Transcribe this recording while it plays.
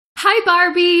Hi,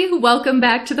 Barbie! Welcome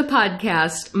back to the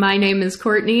podcast. My name is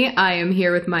Courtney. I am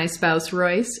here with my spouse,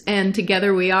 Royce, and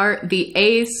together we are the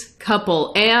Ace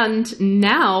couple. And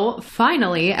now,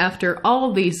 finally, after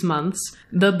all these months,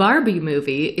 the Barbie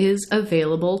movie is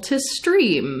available to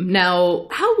stream. Now,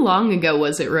 how long ago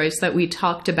was it, Royce, that we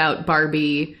talked about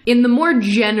Barbie in the more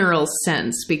general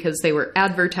sense? Because they were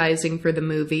advertising for the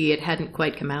movie. It hadn't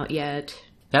quite come out yet.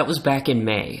 That was back in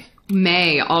May.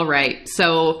 May, all right.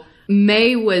 So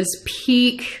May was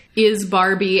peak Is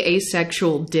Barbie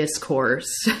Asexual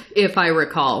discourse, if I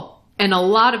recall. And a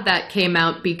lot of that came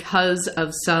out because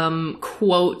of some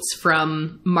quotes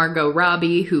from Margot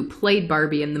Robbie, who played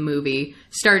Barbie in the movie,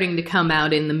 starting to come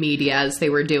out in the media as they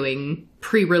were doing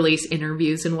pre-release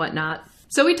interviews and whatnot.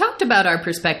 So we talked about our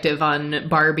perspective on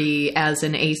Barbie as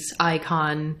an ace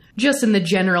icon, just in the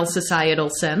general societal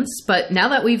sense. But now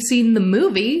that we've seen the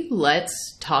movie,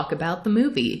 let's talk about the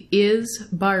movie. Is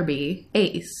Barbie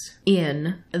ace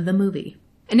in the movie?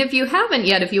 And if you haven't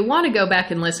yet, if you want to go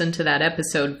back and listen to that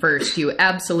episode first, you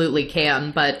absolutely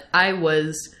can. But I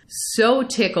was so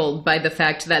tickled by the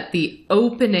fact that the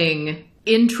opening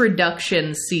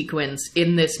introduction sequence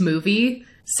in this movie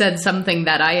said something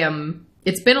that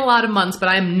it's been a lot of months, but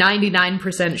I'm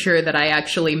 99% sure that I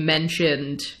actually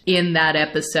mentioned in that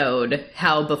episode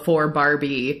how before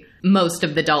Barbie, most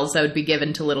of the dolls that would be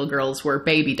given to little girls were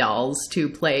baby dolls to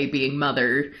play being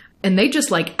mother. And they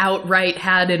just outright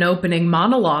had an opening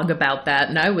monologue about that.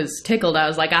 And I was tickled. I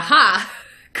was like, aha,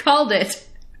 called it.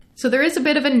 So there is a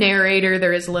bit of a narrator.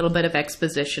 There is a little bit of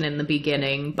exposition in the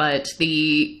beginning, but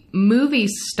the movie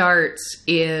starts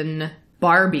in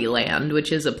Barbie Land,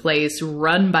 which is a place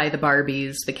run by the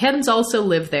Barbies. The Kens also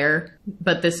live there,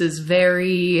 but this is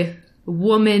very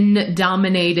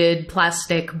woman-dominated,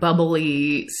 plastic,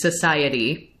 bubbly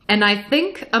society. And I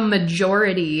think a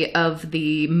majority of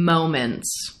the moments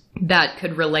that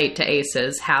could relate to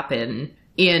aces happen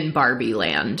in Barbie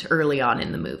Land early on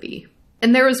in the movie.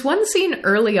 And there was one scene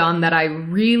early on that I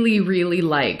really, really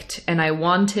liked, and I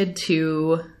wanted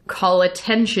to call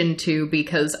attention to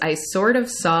because I sort of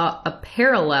saw a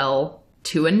parallel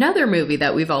to another movie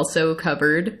that we've also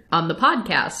covered on the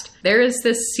podcast. There is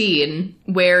this scene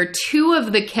where two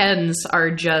of the Kens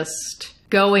are just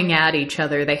going at each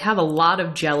other. They have a lot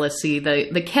of jealousy.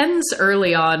 The Kens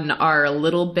early on are a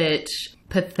little bit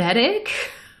pathetic.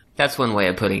 That's one way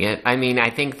of putting it. I mean, I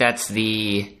think that's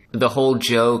the whole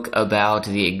joke about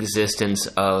the existence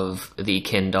of the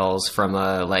Ken dolls from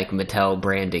a Mattel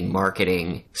branding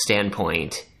marketing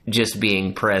standpoint just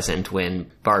being present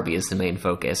when Barbie is the main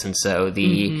focus. And so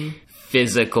the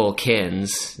physical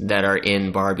Kens that are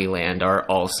in Barbie Land are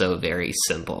also very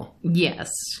simple. Yes.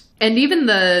 And even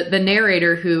the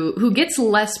narrator who gets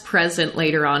less present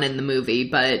later on in the movie,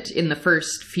 but in the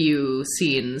first few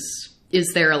scenes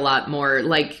is there a lot more.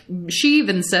 She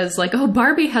even says, oh,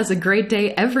 Barbie has a great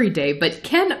day every day, but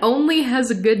Ken only has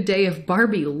a good day if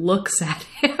Barbie looks at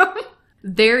him.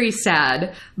 Very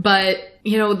sad. But,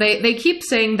 they keep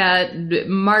saying that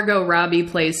Margot Robbie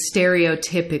plays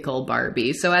stereotypical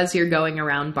Barbie. So as you're going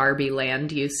around Barbie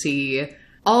Land, you see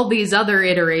all these other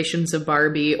iterations of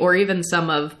Barbie, or even some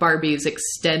of Barbie's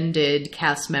extended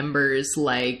cast members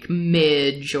like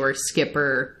Midge or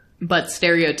Skipper. But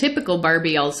stereotypical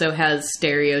Barbie also has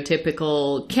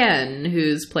stereotypical Ken,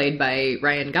 who's played by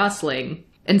Ryan Gosling.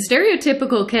 And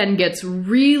stereotypical Ken gets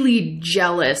really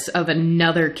jealous of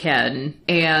another Ken,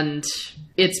 and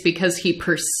it's because he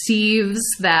perceives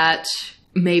that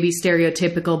maybe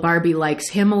stereotypical Barbie likes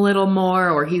him a little more,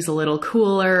 or he's a little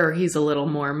cooler, or he's a little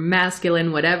more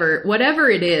masculine, whatever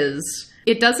it is.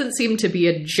 It doesn't seem to be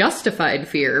a justified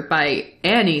fear by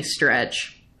any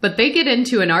stretch. But they get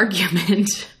into an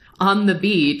argument on the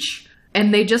beach,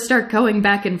 and they just start going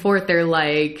back and forth. They're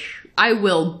like, I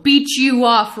will beat you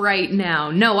off right now.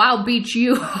 No, I'll beat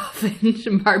you off.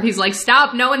 And Barbie's like,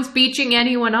 stop, no one's beaching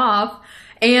anyone off.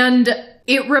 And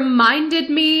it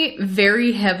reminded me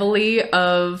very heavily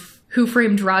of Who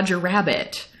Framed Roger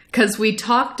Rabbit, because we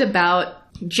talked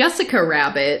about Jessica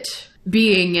Rabbit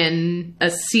being in a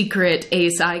secret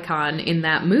ace icon in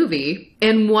that movie.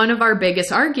 And one of our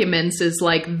biggest arguments is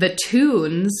the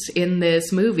toons in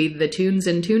this movie, the toons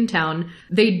in Toontown,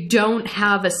 they don't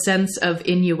have a sense of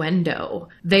innuendo.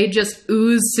 They just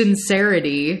ooze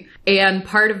sincerity. And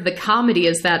part of the comedy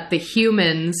is that the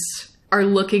humans are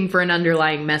looking for an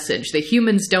underlying message. The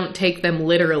humans don't take them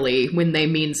literally when they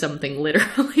mean something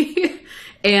literally.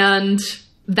 And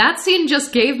that scene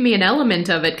just gave me an element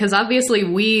of it, because obviously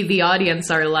we, the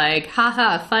audience, are like,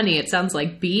 haha, funny, it sounds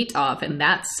like beat off, and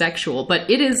that's sexual. But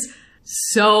it is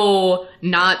so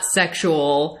not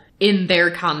sexual in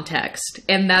their context.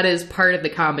 And that is part of the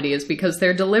comedy, is because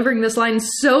they're delivering this line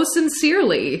so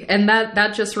sincerely. And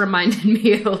that just reminded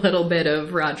me a little bit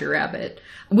of Roger Rabbit,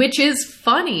 which is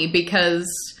funny because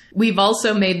we've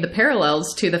also made the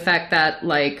parallels to the fact that,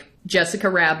 like, Jessica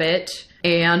Rabbit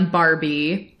and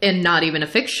Barbie, and not even a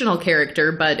fictional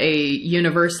character, but a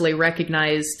universally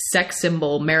recognized sex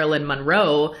symbol, Marilyn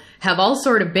Monroe, have all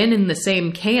sort of been in the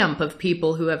same camp of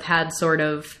people who have had sort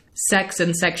of sex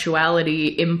and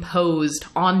sexuality imposed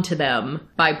onto them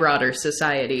by broader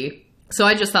society. So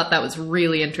I just thought that was a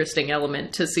really interesting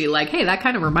element to see, like, hey, that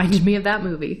kind of reminded me of that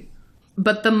movie.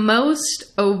 But the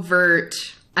most overt,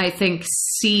 I think,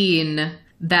 scene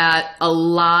that a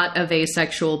lot of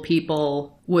asexual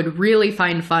people would really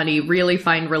find funny, really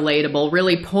find relatable,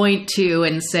 really point to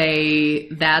and say,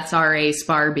 that's our ace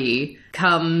Barbie,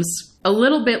 comes a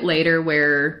little bit later,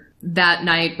 where that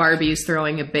night Barbie's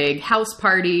throwing a big house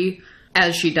party,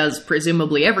 as she does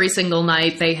presumably every single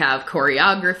night. They have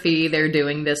choreography, they're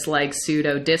doing this like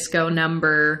pseudo disco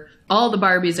number. All the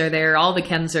Barbies are there, all the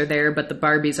Kens are there, but the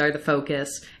Barbies are the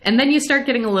focus. And then you start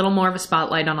getting a little more of a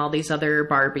spotlight on all these other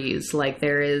Barbies. Like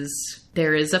there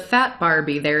is a fat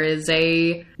Barbie, there is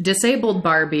a disabled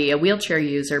Barbie, a wheelchair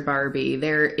user Barbie,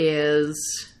 there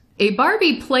is a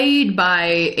Barbie played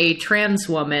by a trans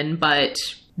woman, but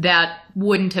that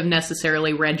wouldn't have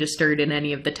necessarily registered in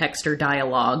any of the text or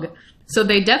dialogue. So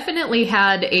they definitely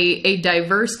had a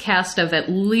diverse cast of at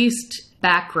least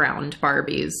background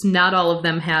Barbies. Not all of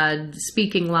them had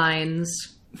speaking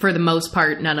lines. For the most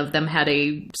part, none of them had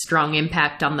a strong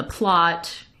impact on the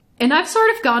plot. And I've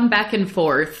sort of gone back and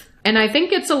forth, and I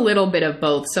think it's a little bit of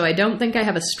both, so I don't think I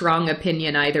have a strong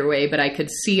opinion either way, but I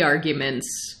could see arguments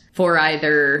for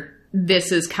either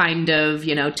this is kind of,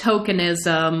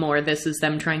 tokenism, or this is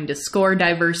them trying to score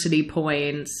diversity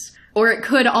points. Or it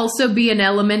could also be an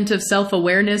element of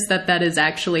self-awareness that is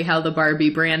actually how the Barbie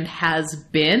brand has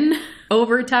been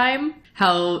over time.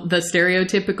 How the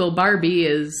stereotypical Barbie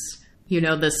is,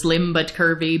 the slim but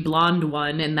curvy blonde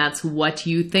one, and that's what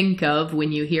you think of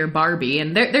when you hear Barbie.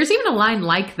 And there's even a line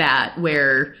like that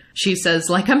where she says,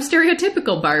 like, I'm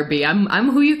stereotypical Barbie. I'm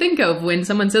who you think of when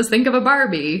someone says, think of a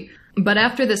Barbie. But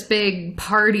after this big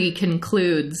party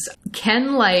concludes,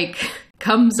 Ken,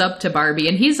 comes up to Barbie,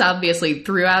 and he's obviously,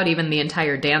 throughout even the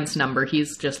entire dance number,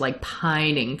 he's just,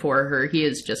 pining for her. He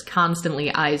is just constantly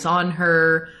eyes on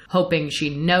her, hoping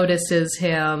she notices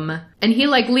him. And he,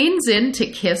 leans in to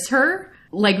kiss her,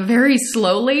 very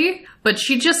slowly, but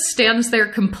she just stands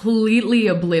there completely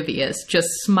oblivious, just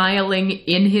smiling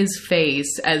in his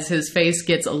face as his face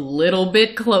gets a little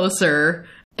bit closer.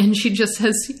 And she just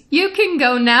says, "You can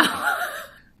go now."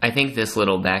 I think this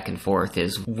little back and forth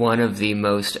is one of the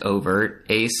most overt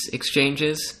ace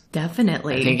exchanges.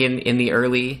 Definitely. I think in the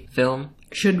early film.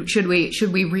 Should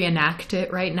we reenact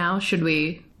it right now? Should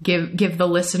we give the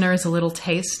listeners a little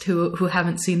taste who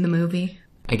haven't seen the movie?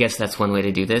 I guess that's one way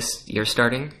to do this. You're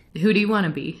starting? Who do you want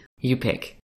to be? You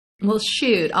pick. Well,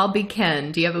 shoot, I'll be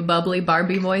Ken. Do you have a bubbly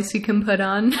Barbie voice you can put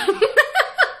on?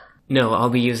 No, I'll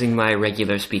be using my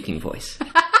regular speaking voice.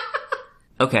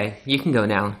 Okay, you can go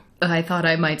now. I thought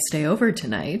I might stay over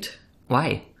tonight.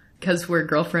 Why? 'Cause we're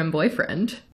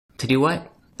girlfriend-boyfriend. To do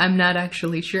what? I'm not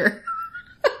actually sure.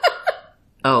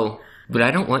 Oh, but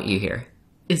I don't want you here.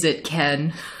 Is it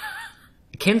Ken?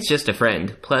 Ken's just a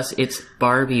friend. Plus, it's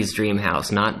Barbie's dream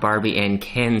house, not Barbie and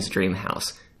Ken's dream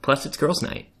house. Plus, it's girls'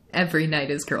 night. Every night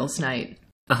is girls' night.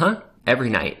 Uh-huh. Every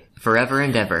night. Forever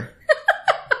and ever.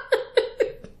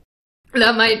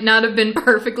 That might not have been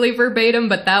perfectly verbatim,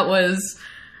 but that was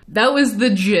the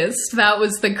gist. That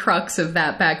was the crux of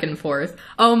that back and forth.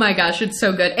 Oh my gosh, it's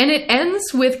so good. And it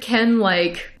ends with Ken,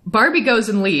 Barbie goes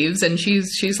and leaves, and she's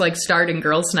starting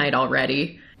girls' night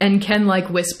already. And Ken,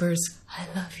 whispers, "I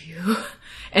love you,"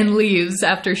 and leaves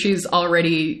after she's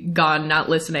already gone, not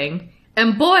listening.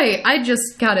 And boy, I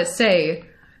just gotta say,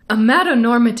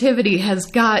 amatonormativity has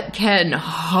got Ken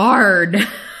hard.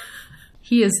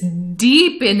 He is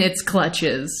deep in its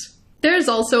clutches. There's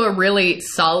also a really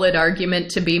solid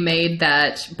argument to be made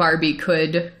that Barbie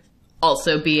could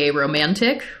also be a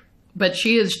romantic, but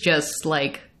she is just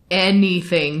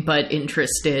anything but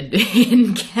interested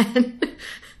in Ken.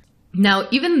 Now,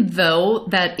 even though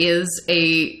that is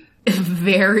a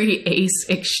very ace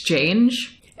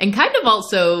exchange, and kind of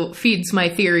also feeds my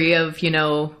theory of,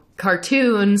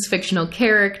 cartoons, fictional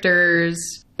characters,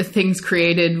 things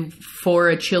created for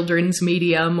a children's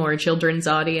medium or a children's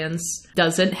audience,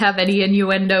 doesn't have any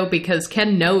innuendo, because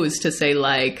Ken knows to say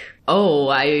oh,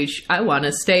 I want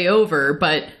to stay over,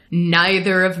 but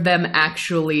neither of them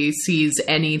actually sees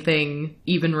anything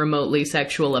even remotely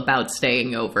sexual about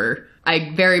staying over.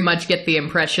 I very much get the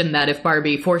impression that if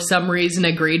Barbie, for some reason,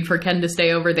 agreed for Ken to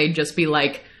stay over, they'd just be,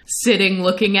 like, sitting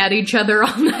looking at each other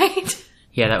all night.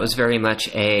 Yeah, that was very much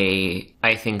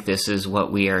I think this is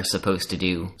what we are supposed to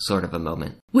do sort of a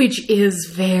moment. Which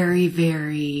is very,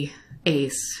 very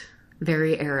Ace.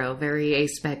 Very Arrow, very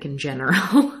A-spec in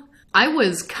general. I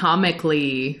was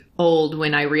comically old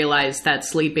when I realized that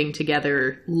sleeping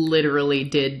together literally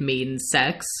did mean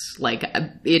sex. Like,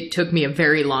 it took me a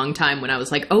very long time when I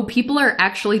was like, oh, people are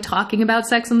actually talking about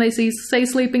sex when they say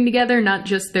sleeping together, not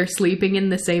just they're sleeping in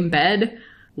the same bed.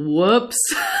 Whoops.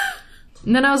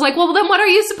 And then I was like, well, then what are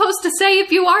you supposed to say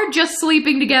if you are just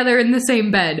sleeping together in the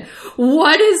same bed?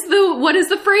 What is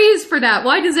the phrase for that?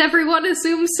 Why does everyone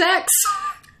assume sex?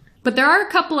 But there are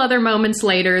a couple other moments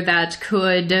later that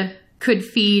could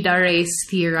feed our Ace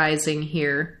theorizing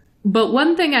here. But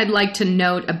one thing I'd like to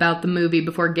note about the movie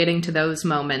before getting to those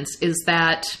moments is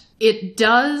that it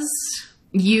does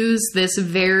use this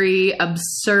very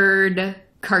absurd,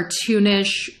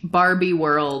 cartoonish Barbie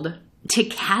world to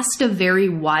cast a very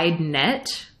wide net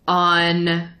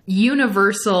on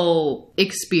universal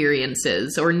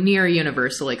experiences or near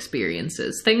universal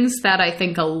experiences. Things that I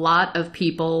think a lot of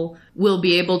people will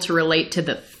be able to relate to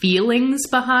the feelings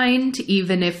behind,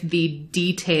 even if the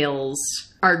details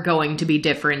are going to be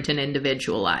different and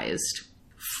individualized.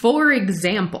 For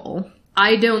example,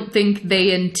 I don't think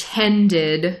they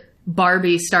intended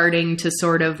Barbie starting to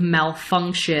sort of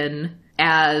malfunction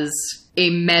as a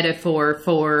metaphor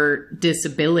for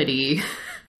disability.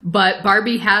 But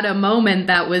Barbie had a moment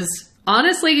that was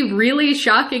honestly really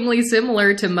shockingly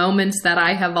similar to moments that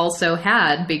I have also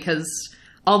had, because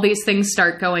all these things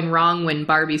start going wrong when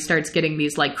Barbie starts getting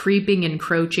these like creeping,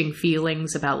 encroaching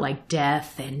feelings about like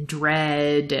death and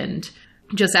dread and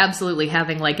just absolutely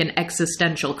having like an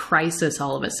existential crisis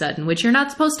all of a sudden, which you're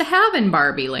not supposed to have in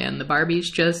Barbie land. The Barbies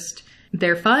just,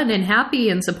 they're fun and happy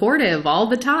and supportive all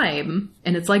the time.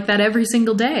 And it's like that every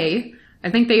single day. I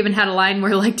think they even had a line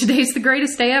where, like, today's the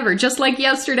greatest day ever, just like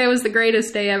yesterday was the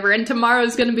greatest day ever, and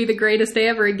tomorrow's going to be the greatest day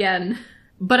ever again.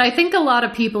 But I think a lot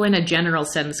of people in a general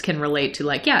sense can relate to,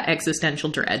 like, yeah,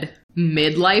 existential dread,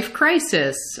 midlife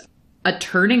crisis, a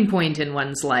turning point in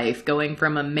one's life, going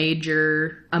from a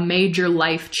major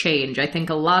life change. I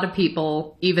think a lot of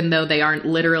people, even though they aren't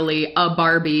literally a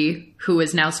Barbie who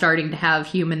is now starting to have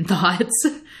human thoughts,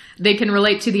 they can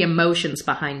relate to the emotions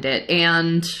behind it.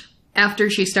 And after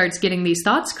she starts getting these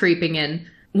thoughts creeping in,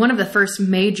 one of the first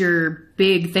major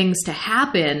big things to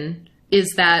happen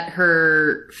is that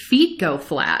her feet go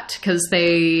flat, because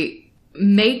they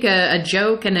make a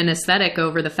joke and an aesthetic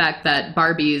over the fact that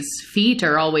Barbie's feet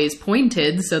are always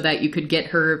pointed so that you could get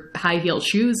her high heel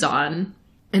shoes on.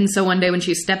 And so one day when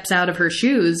she steps out of her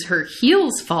shoes, her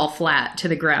heels fall flat to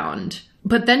the ground.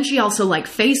 But then she also like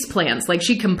face plants, like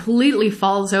she completely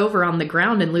falls over on the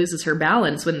ground and loses her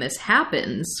balance when this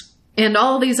happens. And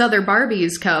all these other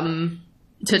Barbies come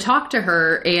to talk to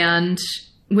her, and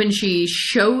when she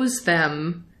shows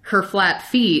them her flat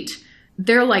feet,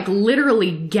 they're like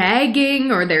literally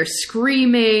gagging or they're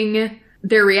screaming.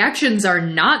 Their reactions are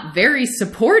not very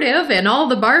supportive, and all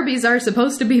the Barbies are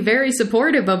supposed to be very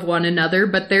supportive of one another,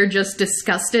 but they're just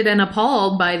disgusted and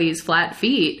appalled by these flat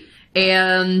feet.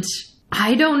 And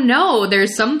I don't know,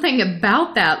 there's something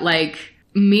about that, like,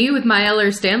 me with my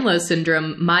Ehlers-Danlos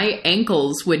syndrome, my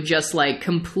ankles would just like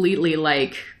completely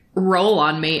like roll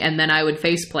on me, and then I would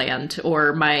face plant,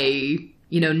 or my,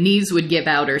 knees would give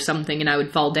out or something and I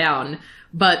would fall down.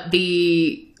 But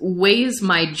the ways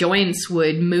my joints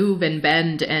would move and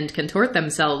bend and contort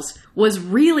themselves was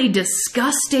really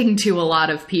disgusting to a lot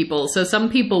of people. So some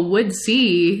people would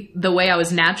see the way I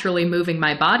was naturally moving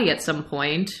my body at some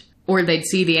point, or they'd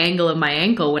see the angle of my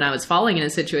ankle when I was falling in a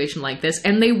situation like this,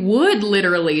 and they would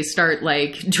literally start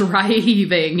like dry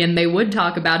heaving, and they would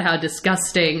talk about how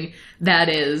disgusting that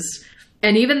is.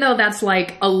 And even though that's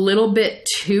like a little bit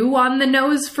too on the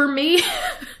nose for me,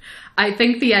 I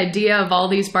think the idea of all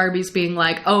these Barbies being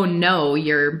like, oh no,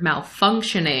 you're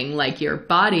malfunctioning, like your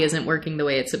body isn't working the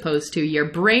way it's supposed to, your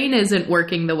brain isn't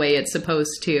working the way it's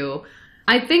supposed to.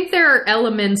 I think there are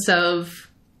elements of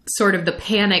sort of the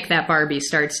panic that Barbie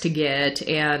starts to get,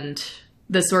 and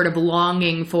the sort of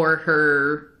longing for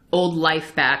her old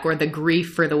life back, or the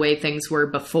grief for the way things were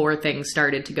before things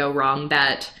started to go wrong,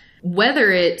 that whether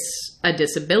it's a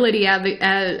disability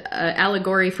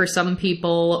allegory for some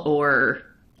people, or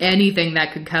anything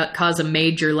that could cause a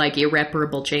major, like,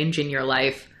 irreparable change in your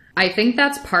life, I think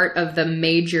that's part of the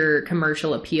major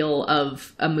commercial appeal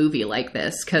of a movie like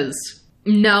this, because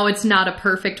no, it's not a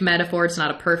perfect metaphor, it's not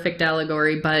a perfect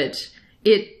allegory, but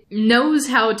it knows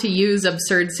how to use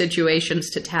absurd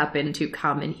situations to tap into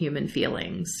common human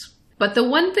feelings. But the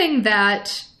one thing that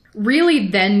really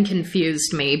then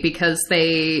confused me, because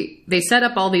they set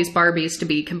up all these Barbies to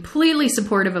be completely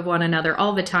supportive of one another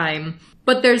all the time,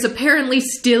 but there's apparently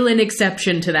still an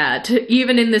exception to that.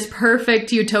 Even in this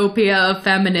perfect utopia of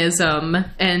feminism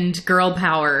and girl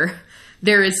power,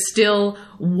 there is still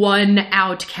one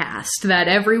outcast that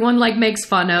everyone, like, makes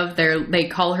fun of. They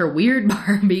call her Weird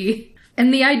Barbie.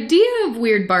 And the idea of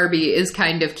Weird Barbie is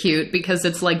kind of cute, because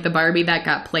it's like the Barbie that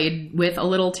got played with a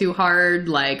little too hard.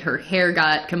 Like, her hair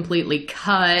got completely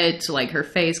cut, like, her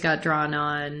face got drawn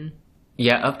on.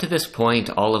 Yeah, up to this point,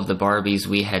 all of the Barbies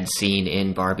we had seen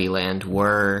in Barbie Land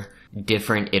were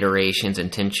different iterations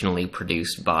intentionally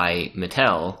produced by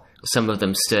Mattel. Some of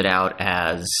them stood out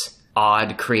as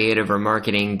odd creative or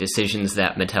marketing decisions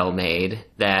that Mattel made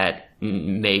that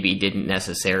maybe didn't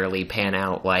necessarily pan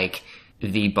out, like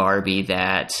the Barbie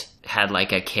that had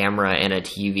like a camera and a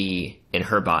TV in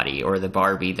her body, or the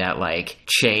Barbie that like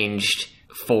changed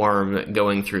form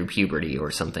going through puberty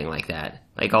or something like that.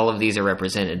 Like, all of these are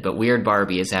represented, but Weird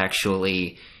Barbie is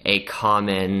actually a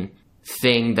common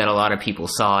thing that a lot of people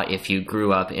saw if you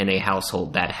grew up in a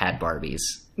household that had Barbies.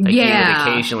 Like, you would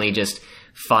occasionally just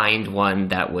find one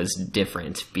that was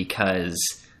different because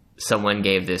someone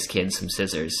gave this kid some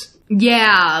scissors.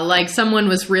 Yeah, like someone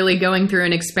was really going through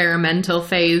an experimental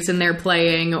phase in their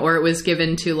playing, or it was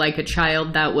given to like a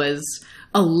child that was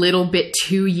a little bit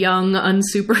too young,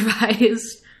 unsupervised.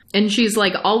 And she's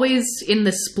like always in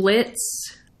the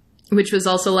splits, which was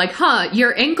also like,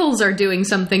 your ankles are doing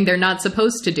something they're not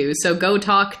supposed to do, so go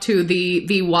talk to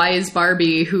the wise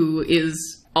Barbie who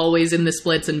is always in the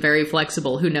splits and very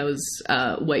flexible, who knows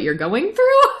what you're going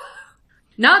through.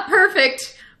 Not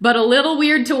perfect, but a little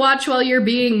weird to watch while you're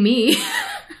being me.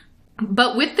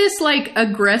 But with this, like,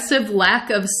 aggressive lack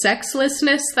of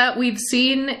sexlessness that we've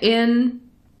seen in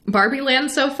Barbie Land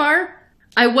so far,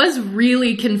 I was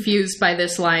really confused by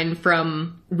this line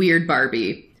from Weird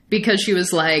Barbie, because she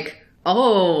was like,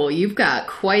 oh, you've got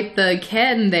quite the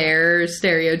Ken there,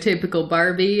 stereotypical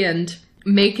Barbie, and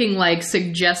making, like,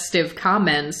 suggestive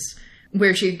comments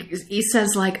where he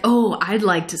says, like, oh, I'd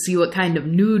like to see what kind of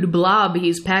nude blob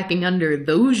he's packing under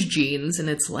those jeans. And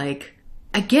it's like,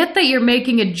 I get that you're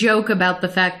making a joke about the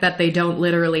fact that they don't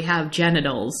literally have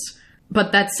genitals,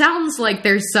 but that sounds like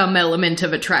there's some element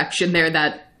of attraction there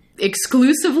that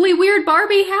exclusively Weird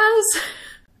Barbie has.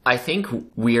 I think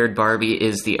Weird Barbie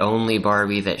is the only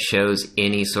Barbie that shows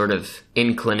any sort of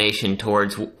inclination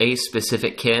towards a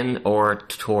specific kin or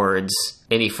towards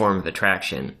any form of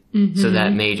attraction. Mm-hmm. So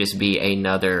that may just be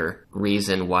another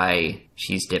reason why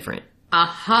she's different.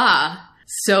 Aha!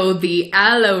 So the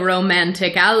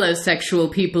allo-romantic, allo-sexual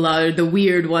people are the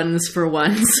weird ones for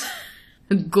once.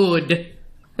 Good.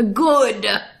 Good!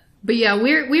 But yeah,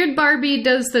 Weird Barbie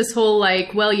does this whole,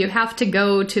 like, well, you have to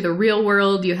go to the real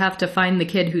world, you have to find the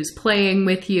kid who's playing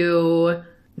with you,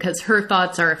 because her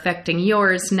thoughts are affecting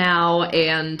yours now,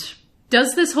 and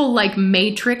does this whole, like,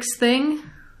 Matrix thing,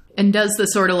 and does the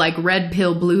sort of, like, red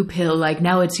pill, blue pill, like,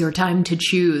 now it's your time to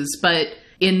choose, but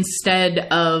instead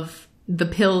of the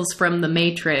pills from the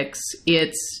Matrix,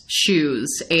 it's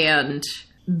shoes, and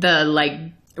the, like,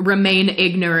 remain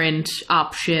ignorant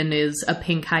option is a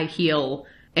pink high heel,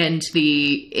 and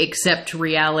the accept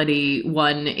reality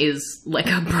one is like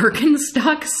a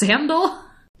Birkenstock sandal.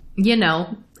 You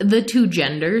know, the two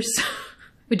genders.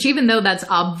 Which, even though that's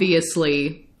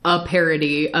obviously a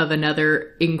parody of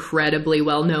another incredibly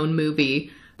well-known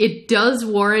movie, it does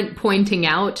warrant pointing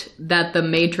out that The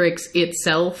Matrix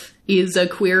itself is a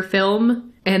queer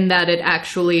film, and that it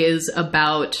actually is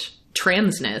about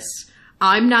transness.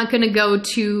 I'm not going to go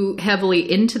too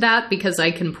heavily into that, because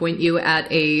I can point you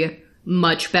at a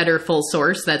much better full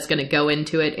source that's going to go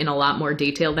into it in a lot more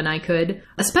detail than I could.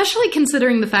 Especially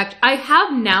considering the fact I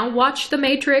have now watched The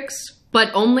Matrix,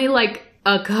 but only like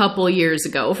a couple years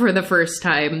ago for the first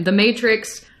time. The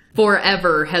Matrix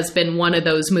forever has been one of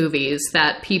those movies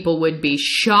that people would be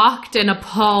shocked and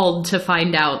appalled to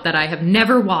find out that I have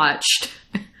never watched.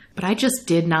 But I just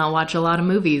did not watch a lot of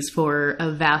movies for a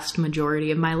vast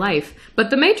majority of my life. But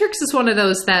The Matrix is one of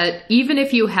those that, even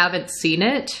if you haven't seen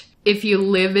it, if you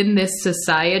live in this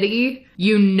society,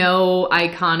 you know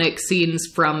iconic scenes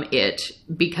from it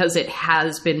because it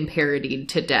has been parodied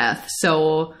to death.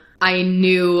 So I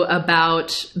knew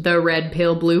about the red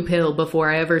pill, blue pill before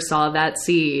I ever saw that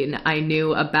scene. I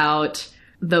knew about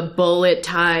the bullet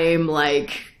time,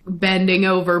 like, bending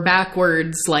over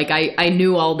backwards. Like, I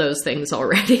knew all those things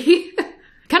already.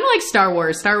 Kind of like Star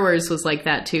Wars. Star Wars was like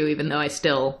that too, even though I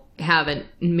still haven't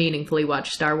meaningfully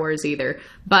watched Star Wars either.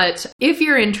 But if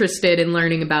you're interested in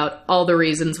learning about all the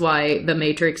reasons why The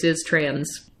Matrix is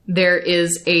trans, There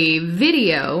is a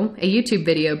YouTube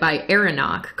video by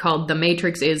Aronach called The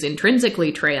Matrix is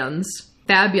Intrinsically Trans.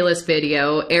 Fabulous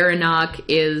video. Aronach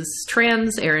is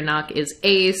trans, Aronach is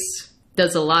ace,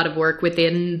 does a lot of work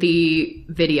within the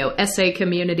video essay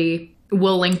community.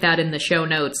 We'll link that in the show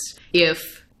notes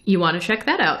if you want to check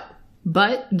that out.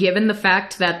 But given the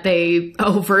fact that they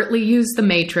overtly use the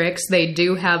Matrix, they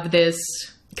do have this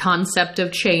concept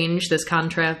of change, this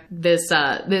concept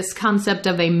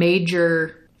of a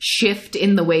major shift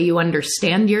in the way you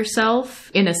understand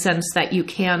yourself, in a sense that you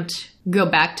can't go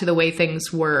back to the way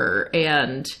things were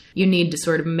and you need to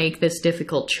sort of make this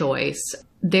difficult choice.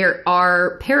 There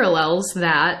are parallels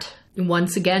that,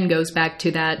 once again, goes back to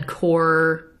that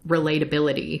core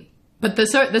relatability. But the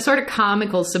sort of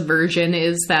comical subversion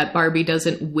is that Barbie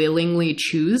doesn't willingly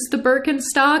choose the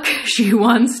Birkenstock. She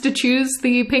wants to choose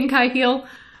the pink high heel.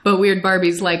 But Weird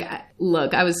Barbie's like,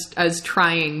 look, I was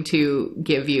trying to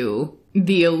give you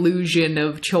the illusion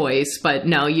of choice, but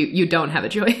no, you don't have a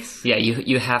choice. Yeah,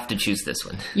 you have to choose this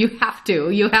one. You have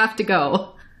to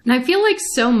go. And I feel like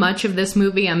so much of this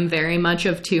movie I'm very much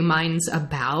of two minds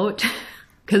about,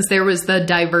 because there was the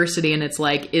diversity, and it's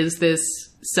like, is this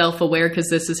self-aware because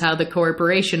this is how the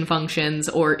corporation functions,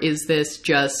 or is this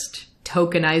just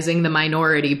tokenizing the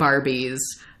minority Barbies?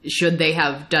 Should they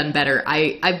have done better?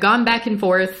 I've gone back and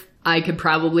forth. I could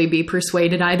probably be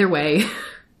persuaded either way.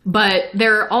 But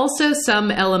there are also some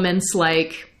elements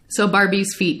like, so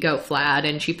Barbie's feet go flat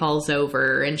and she falls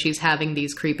over and she's having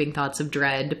these creeping thoughts of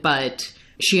dread, but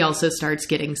she also starts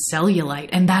getting cellulite,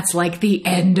 and that's like the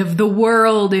end of the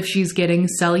world if she's getting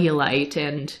cellulite.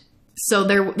 And so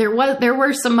there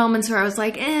were some moments where I was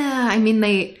like, I mean,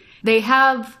 they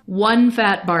have one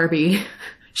fat Barbie.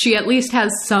 She at least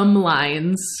has some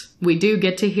lines. We do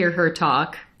get to hear her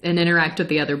talk and interact with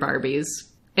the other Barbies.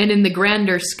 And in the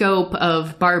grander scope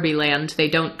of Barbie Land, they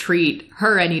don't treat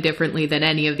her any differently than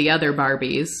any of the other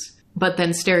Barbies. But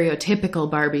then stereotypical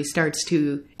Barbie starts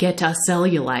to get a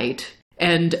cellulite.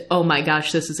 And oh my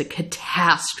gosh, this is a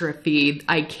catastrophe.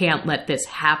 I can't let this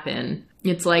happen.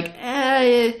 It's like,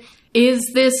 is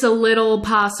this a little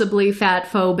possibly fat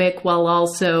phobic while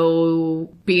also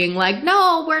being like,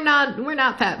 no, we're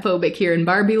not fat phobic here in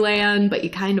Barbie Land, but you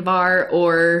kind of are?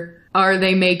 Or are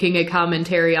they making a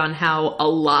commentary on how a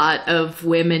lot of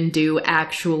women do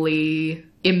actually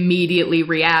immediately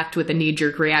react with a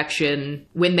knee-jerk reaction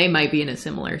when they might be in a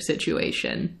similar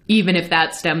situation? Even if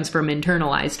that stems from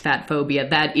internalized fat phobia,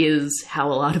 that is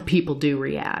how a lot of people do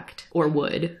react, or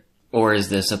would. Or is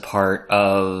this a part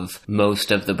of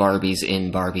most of the Barbies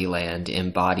in Barbie Land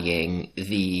embodying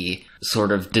the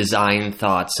sort of design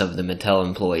thoughts of the Mattel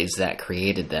employees that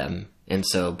created them? And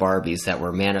so Barbies that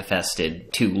were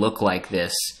manifested to look like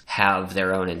this have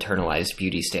their own internalized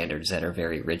beauty standards that are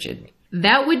very rigid.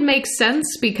 That would make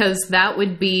sense, because that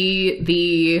would be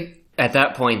the... At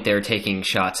that point, they're taking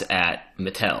shots at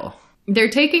Mattel. They're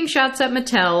taking shots at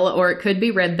Mattel, or it could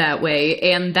be read that way,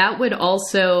 and that would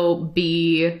also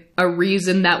be a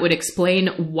reason that would explain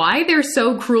why they're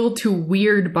so cruel to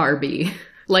Weird Barbie.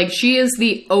 Like, she is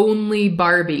the only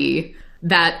Barbie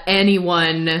that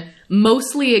anyone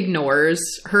mostly ignores.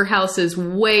 Her house is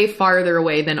way farther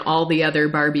away than all the other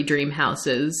Barbie dream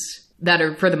houses that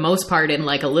are, for the most part, in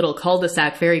like a little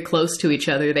cul-de-sac very close to each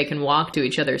other. They can walk to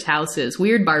each other's houses.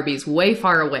 Weird Barbie's way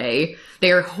far away.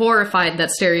 They're horrified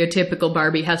that stereotypical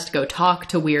Barbie has to go talk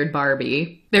to Weird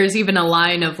Barbie. There's even a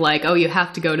line of like, oh, you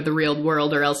have to go to the real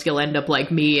world or else you'll end up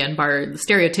like me. And the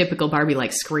stereotypical Barbie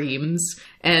like screams.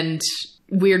 And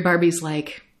Weird Barbie's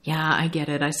like, yeah, I get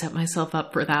it. I set myself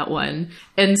up for that one.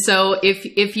 And so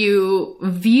if you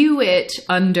view it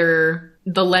under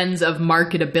the lens of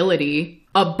marketability,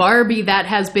 a Barbie that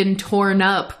has been torn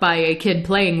up by a kid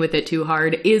playing with it too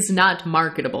hard is not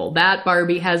marketable. That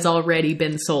Barbie has already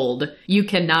been sold. You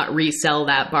cannot resell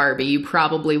that Barbie. You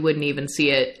probably wouldn't even see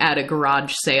it at a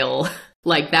garage sale.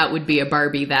 Like, that would be a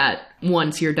Barbie that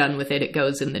once you're done with it, it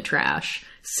goes in the trash.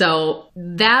 So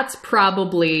that's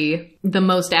probably the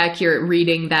most accurate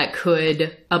reading that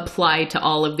could apply to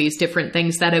all of these different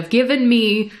things that have given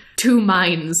me two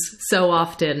minds so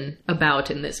often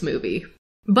about in this movie.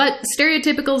 But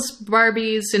stereotypical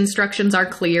Barbie's instructions are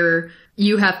clear.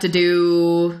 You have to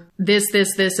do this,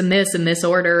 and this in this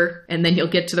order, and then you'll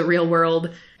get to the real world.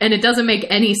 And it doesn't make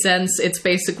any sense. It's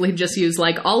basically just use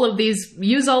all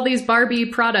these Barbie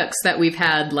products that we've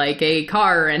had, like a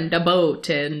car and a boat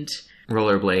and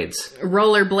rollerblades,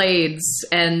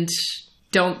 and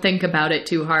don't think about it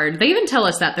too hard. They even tell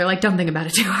us that. They're like, don't think about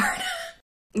it too hard.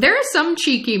 There are some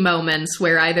cheeky moments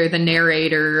where either the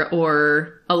narrator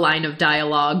or a line of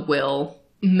dialogue will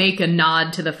make a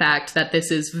nod to the fact that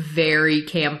this is very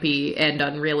campy and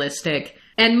unrealistic.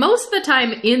 And most of the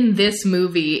time in this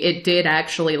movie, it did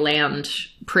actually land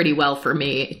pretty well for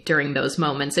me during those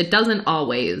moments. It doesn't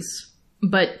always.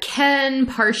 But Ken,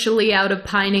 partially out of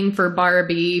pining for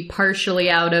Barbie, partially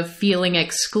out of feeling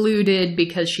excluded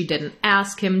because she didn't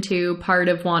ask him to, part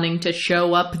of wanting to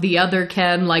show up the other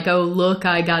Ken, like, oh, look,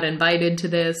 I got invited to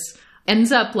this,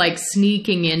 ends up, like,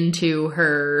 sneaking into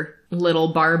her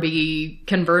little Barbie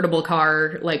convertible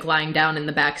car, like, lying down in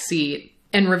the back seat,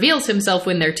 and reveals himself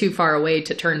when they're too far away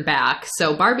to turn back.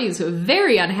 So Barbie's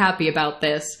very unhappy about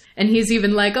this. And he's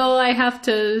even like, oh, I have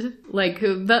to, like,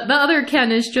 the other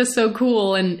Ken is just so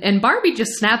cool. And Barbie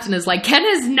just snaps and is like, Ken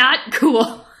is not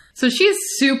cool. So she's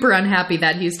super unhappy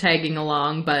that he's tagging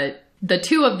along, but the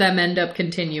two of them end up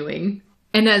continuing.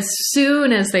 And as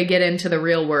soon as they get into the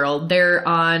real world, they're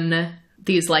on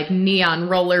these, like, neon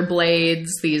rollerblades,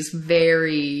 these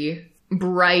very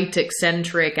bright,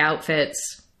 eccentric outfits.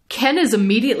 Ken is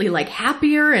immediately, like,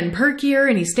 happier and perkier,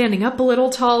 and he's standing up a little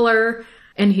taller.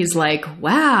 And he's like,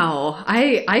 wow,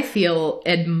 I feel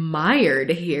admired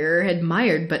here.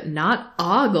 Admired, but not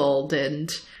ogled. And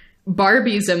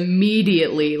Barbie's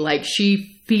immediately, like,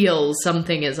 she feels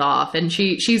something is off. And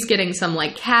she's getting some,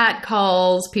 like, cat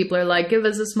calls. People are like, give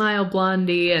us a smile,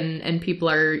 Blondie. And people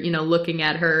are, you know, looking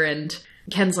at her. And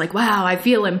Ken's like, wow, I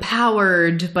feel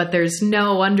empowered, but there's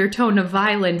no undertone of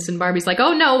violence. And Barbie's like,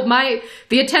 oh no,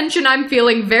 the attention I'm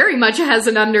feeling very much has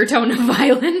an undertone of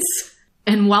violence.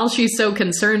 And while she's so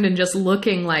concerned and just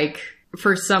looking, like,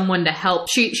 for someone to help,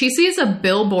 she sees a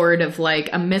billboard of, like,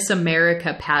 a Miss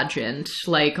America pageant,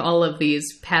 like, all of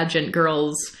these pageant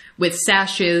girls with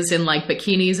sashes and, like,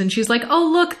 bikinis, and she's like,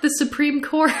 oh, look, the Supreme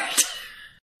Court.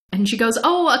 And she goes,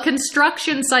 oh, a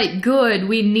construction site, good.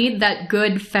 We need that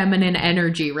good feminine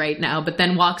energy right now. But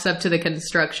then walks up to the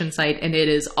construction site, and it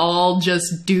is all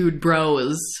just dude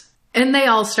bros. And they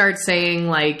all start saying,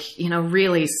 like, you know,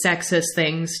 really sexist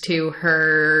things to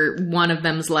her. One of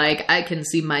them's like, I can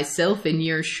see myself in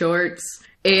your shorts.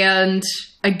 And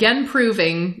again,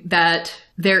 proving that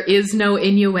there is no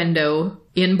innuendo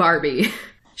in Barbie.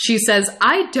 She says,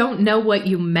 I don't know what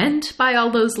you meant by all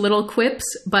those little quips,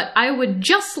 but I would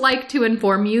just like to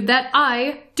inform you that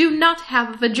I do not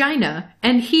have a vagina,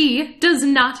 and he does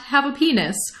not have a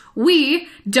penis. We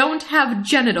don't have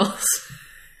genitals.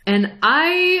 And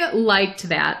I liked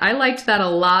that. I liked that a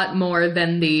lot more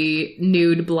than the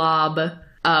nude blob,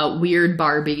 weird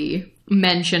Barbie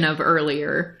mention of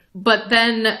earlier. But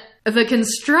then the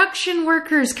construction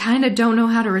workers kind of don't know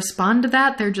how to respond to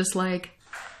that. They're just like,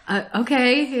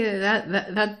 okay,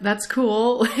 that's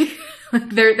cool.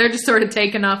 they're just sort of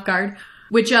taken off guard,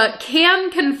 which can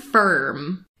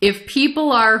confirm if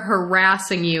people are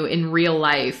harassing you in real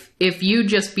life, if you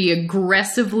just be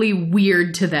aggressively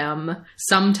weird to them,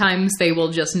 sometimes they will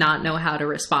just not know how to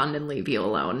respond and leave you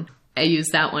alone. I use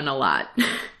that one a lot.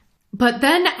 But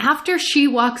then after she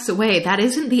walks away, that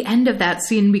isn't the end of that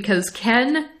scene because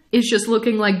Ken is just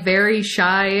looking like very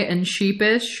shy and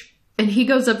sheepish. And he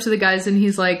goes up to the guys and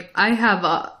he's like, I have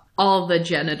all the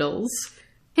genitals.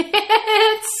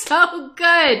 It's so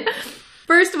good.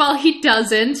 First of all, he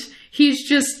doesn't.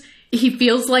 He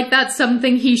feels like that's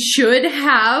something he should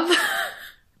have.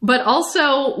 But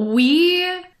also, we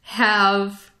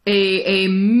have a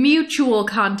mutual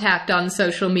contact on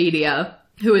social media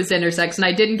who is intersex, and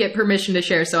I didn't get permission to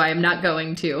share, so I am not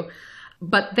going to.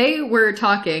 But they were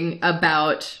talking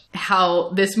about how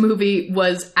this movie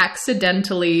was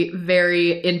accidentally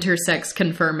very intersex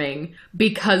confirming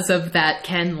because of that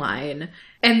Ken line.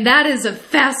 And that is a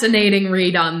fascinating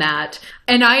read on that.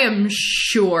 And I am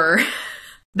sure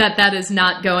that that is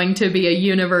not going to be a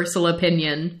universal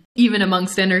opinion, even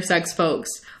amongst intersex folks.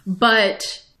 But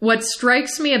what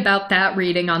strikes me about that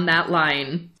reading on that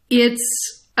line,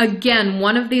 it's, again,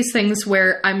 one of these things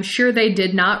where I'm sure they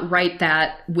did not write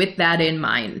that with that in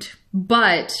mind.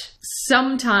 But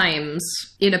sometimes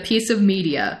in a piece of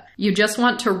media, you just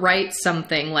want to write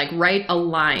something, like write a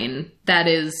line that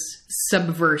is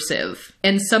subversive.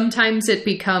 And sometimes it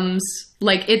becomes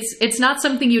like it's not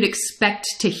something you'd expect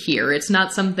to hear. It's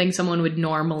not something someone would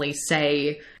normally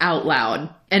say out loud.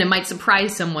 And it might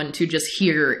surprise someone to just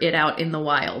hear it out in the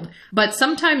wild. But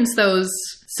sometimes those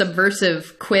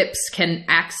subversive quips can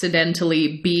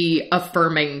accidentally be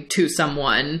affirming to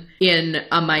someone in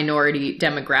a minority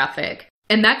demographic.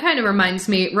 And that kind of reminds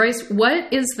me, Royce,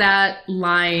 what is that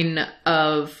line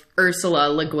of Ursula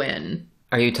Le Guin?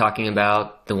 Are you talking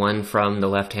about the one from The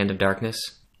Left Hand of Darkness?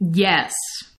 Yes.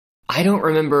 I don't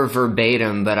remember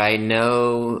verbatim, but I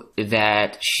know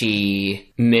that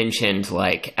she mentioned,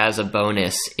 like, as a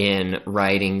bonus in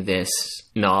writing this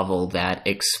novel that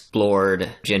explored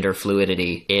gender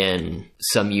fluidity in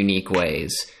some unique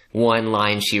ways, one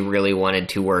line she really wanted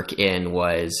to work in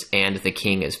was, "And the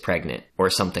king is pregnant," or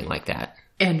something like that.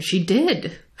 And she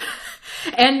did.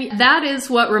 And that is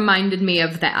what reminded me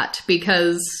of that,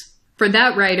 because for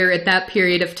that writer at that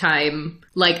period of time,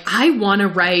 like, I want to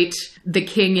write "the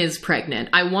king is pregnant."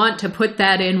 I want to put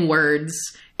that in words,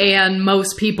 and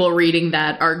most people reading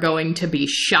that are going to be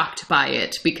shocked by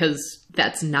it, because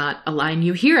that's not a line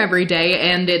you hear every day,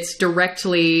 and it's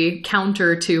directly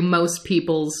counter to most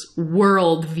people's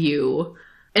worldview.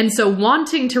 And so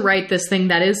wanting to write this thing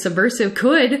that is subversive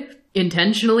could,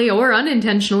 intentionally or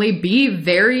unintentionally, be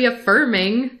very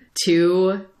affirming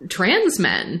to trans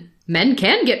men. Men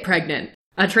can get pregnant.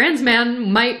 A trans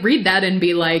man might read that and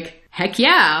be like, heck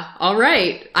yeah, all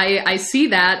right, I see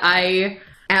that. I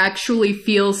actually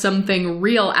feel something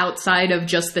real outside of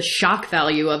just the shock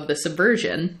value of the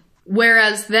subversion.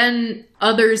 Whereas then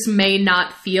others may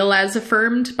not feel as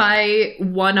affirmed by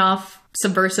one-off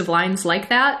subversive lines like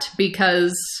that,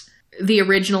 because the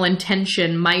original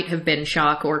intention might have been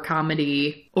shock or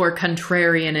comedy or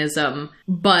contrarianism,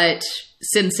 but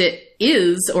since it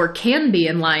is or can be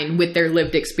in line with their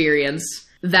lived experience,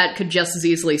 that could just as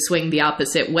easily swing the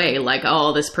opposite way. Like,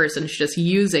 oh, this person's just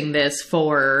using this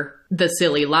for the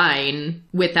silly line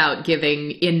without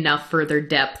giving enough further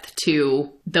depth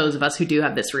to those of us who do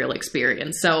have this real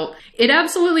experience. So it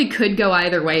absolutely could go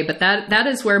either way, but that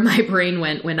is where my brain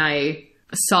went when I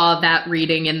saw that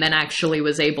reading and then actually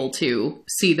was able to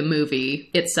see the movie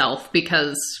itself,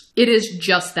 because it is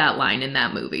just that line in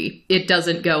that movie. It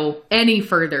doesn't go any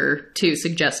further to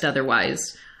suggest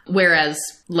otherwise. Whereas,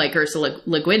 like Ursula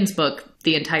Le Guin's book,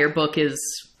 the entire book is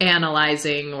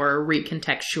analyzing or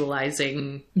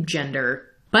recontextualizing gender.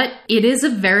 But it is a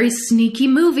very sneaky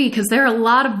movie, because there are a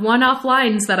lot of one-off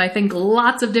lines that I think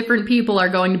lots of different people are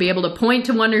going to be able to point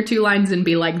to one or two lines and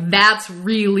be like, that's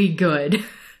really good.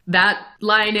 That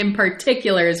line in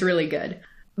particular is really good.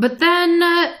 But then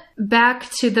back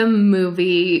to the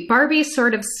movie, Barbie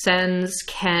sort of sends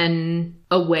Ken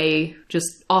away, just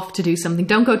off to do something.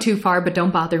 Don't go too far, but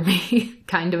don't bother me,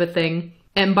 kind of a thing.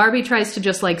 And Barbie tries to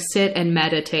just like sit and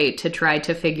meditate to try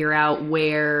to figure out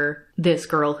where this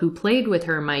girl who played with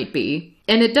her might be.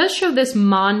 And it does show this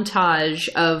montage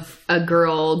of a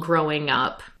girl growing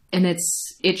up. And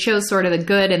it shows sort of the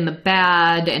good and the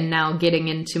bad, and now getting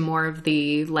into more of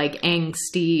the like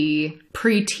angsty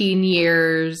preteen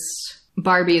years.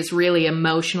 Barbie is really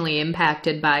emotionally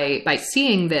impacted by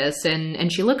seeing this,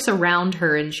 and she looks around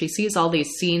her and she sees all these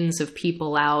scenes of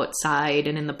people outside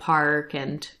and in the park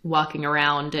and walking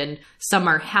around, and some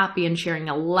are happy and sharing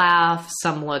a laugh,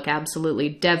 some look absolutely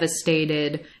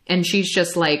devastated, and she's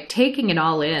just like taking it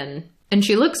all in. And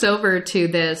she looks over to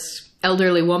this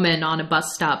elderly woman on a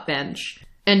bus stop bench,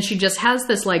 and she just has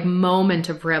this like moment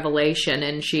of revelation,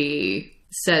 and she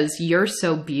says, "You're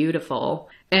so beautiful."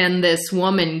 And this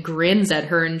woman grins at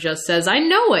her and just says, "I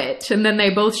know it." And then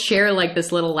they both share like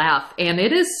this little laugh, and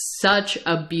it is such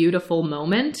a beautiful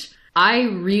moment. I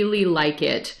really like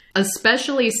it,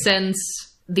 especially since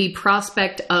the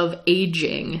prospect of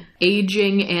aging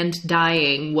and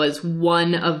dying was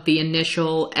one of the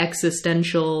initial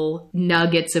existential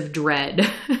nuggets of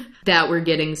dread that were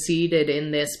getting seeded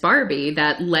in this Barbie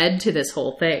that led to this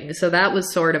whole thing. So that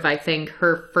was sort of, I think,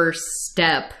 her first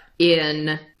step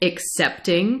in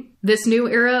accepting this new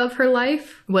era of her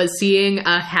life, was seeing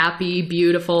a happy,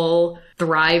 beautiful,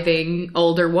 thriving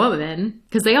older woman.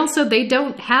 Because they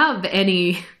don't have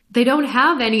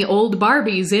any old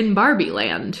Barbies in Barbie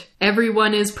Land.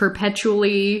 Everyone is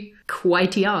perpetually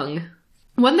quite young.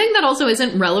 One thing that also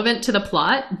isn't relevant to the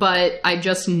plot, but I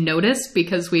just noticed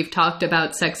because we've talked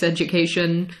about sex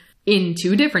education in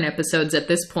 2 different episodes at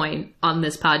this point on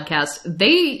this podcast,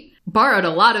 they borrowed a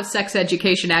lot of sex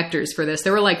education actors for this.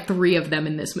 There were like 3 of them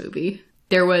in this movie.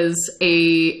 There was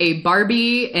a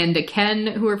Barbie and a Ken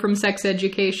who were from sex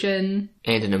education.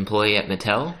 And an employee at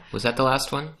Mattel? Was that the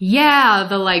last one? Yeah,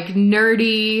 the like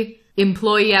nerdy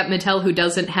employee at Mattel who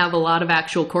doesn't have a lot of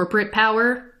actual corporate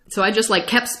power. So I just like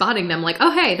kept spotting them like,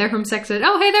 oh hey, they're from sex ed.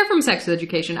 Oh hey, they're from sex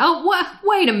education. Oh,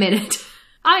 wait a minute.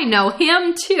 I know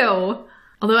him too.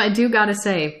 Although I do gotta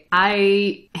say,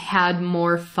 I had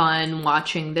more fun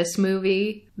watching this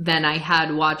movie than I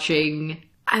had watching,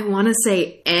 I want to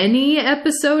say, any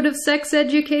episode of Sex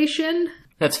Education.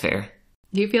 That's fair.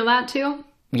 Do you feel that too?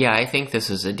 Yeah, I think this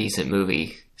was a decent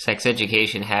movie. Sex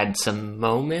Education had some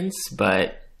moments,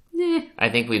 but I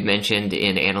think we've mentioned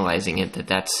in analyzing it that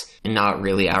that's not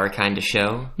really our kind of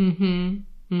show.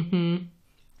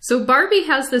 So Barbie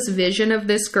has this vision of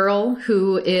this girl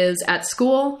who is at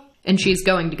school, and she's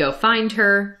going to go find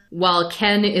her, while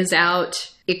Ken is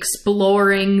out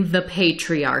exploring the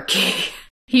patriarchy.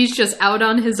 He's just out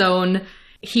on his own,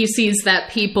 He sees that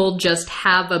people just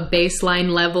have a baseline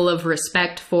level of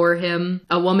respect for him.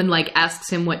 A woman, like,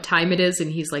 asks him what time it is,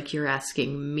 and he's like, you're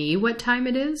asking me what time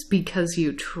it is because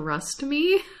you trust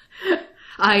me?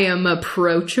 I am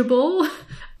approachable.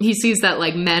 He sees that,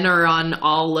 like, men are on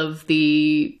all of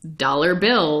the dollar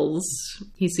bills.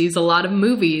 He sees a lot of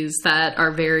movies that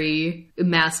are very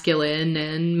masculine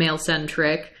and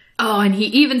male-centric. Oh, and he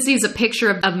even sees a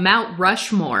picture of Mount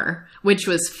Rushmore, which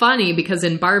was funny because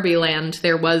in Barbie Land,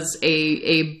 there was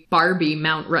a Barbie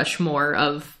Mount Rushmore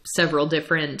of several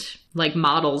different, like,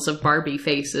 models of Barbie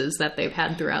faces that they've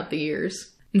had throughout the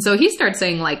years. And so he starts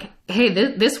saying, like, hey,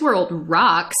 this world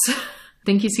rocks. I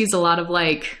think he sees a lot of,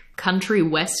 like, country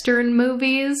western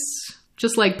movies,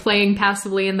 just, like, playing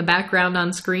passively in the background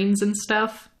on screens and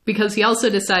stuff. Because he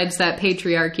also decides that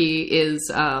patriarchy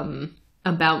is,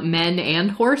 about men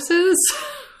and horses.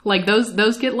 Like,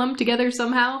 those get lumped together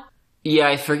somehow. Yeah,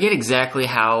 I forget exactly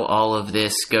how all of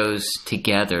this goes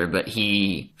together, but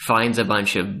he finds a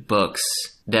bunch of books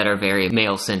that are very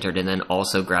male-centered and then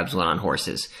also grabs one on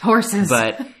horses. Horses.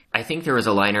 But I think there was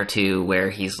a line or two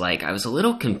where he's like, I was a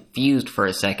little confused for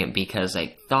a second because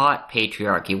I thought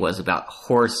patriarchy was about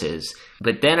horses,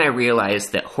 but then I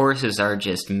realized that horses are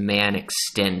just man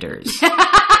extenders.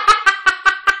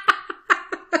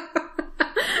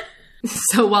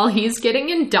 So while he's getting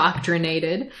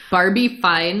indoctrinated, Barbie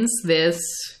finds this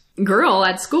girl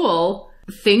at school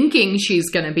thinking she's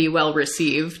going to be well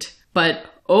received. But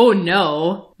oh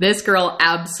no, this girl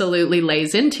absolutely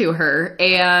lays into her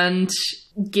and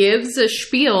gives a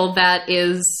spiel that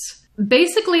is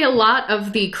basically a lot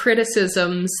of the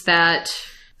criticisms that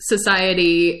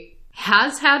society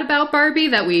has had about Barbie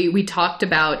that we talked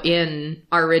about in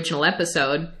our original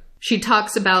episode. She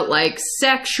talks about, like,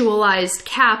 sexualized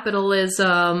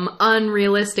capitalism,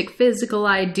 unrealistic physical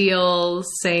ideals,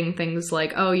 saying things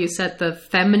like, oh, you set the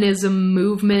feminism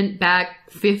movement back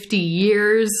 50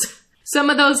 years. Some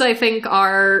of those, I think,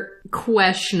 are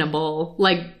questionable.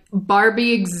 Like,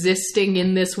 Barbie existing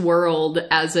in this world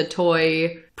as a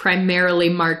toy primarily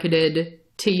marketed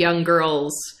to young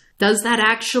girls. Does that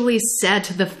actually set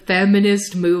the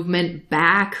feminist movement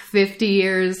back 50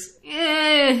 years?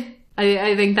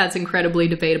 I think that's incredibly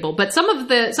debatable. But some of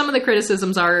the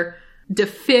criticisms are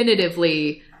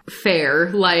definitively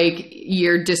fair. Like,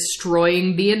 you're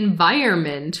destroying the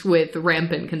environment with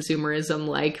rampant consumerism.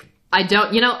 Like, I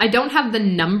don't have the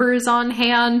numbers on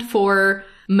hand for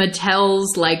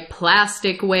Mattel's, like,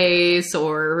 plastic waste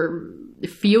or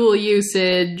fuel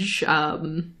usage.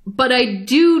 But I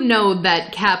do know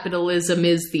that capitalism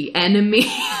is the enemy.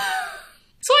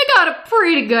 So I got a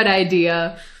pretty good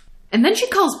idea. And then she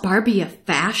calls Barbie a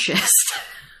fascist,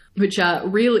 which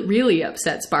really, really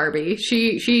upsets Barbie.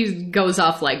 She goes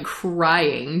off, like,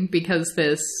 crying because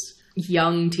this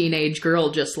young teenage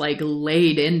girl just, like,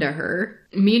 laid into her.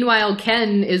 Meanwhile,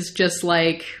 Ken is just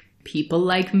like, people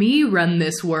like me run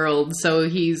this world. So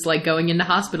he's, like, going into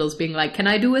hospitals being like, can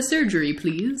I do a surgery,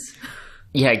 please?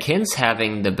 Yeah, Ken's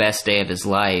having the best day of his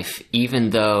life, even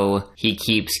though he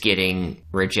keeps getting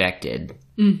rejected.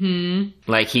 Mm-hmm.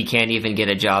 Like, he can't even get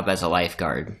a job as a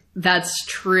lifeguard. That's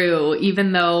true.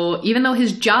 Even though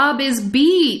his job is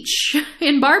beach.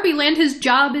 In Barbie Land, his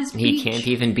job is beach. He can't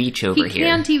even beach over here. He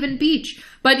can't even beach.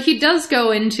 But he does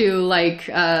go into, like,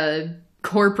 a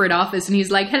corporate office and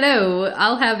he's like, hello,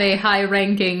 I'll have a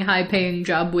high-ranking, high-paying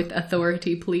job with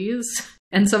authority, please.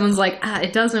 And someone's like,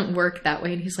 it doesn't work that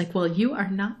way. And he's like, well, you are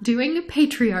not doing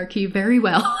patriarchy very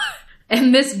well.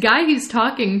 And this guy he's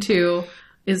talking to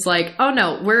is like, oh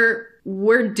no,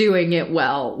 we're doing it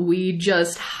well. We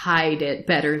just hide it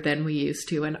better than we used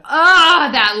to. And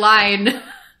that line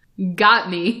got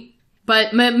me.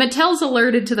 But Mattel's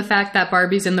alerted to the fact that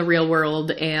Barbie's in the real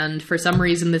world, and for some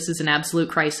reason this is an absolute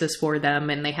crisis for them,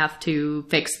 and they have to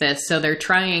fix this. So they're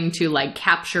trying to, like,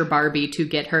 capture Barbie to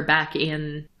get her back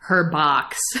in her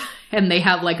box. And they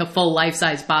have, like, a full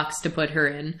life-size box to put her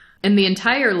in. And the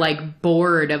entire, like,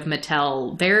 board of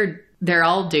Mattel, they're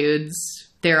all dudes.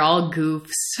 They're all goofs.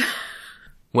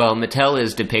 Well, Mattel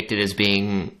is depicted as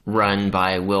being run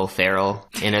by Will Ferrell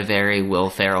in a very Will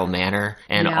Ferrell manner,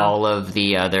 and all of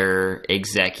the other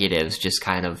executives just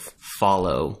kind of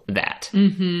follow that.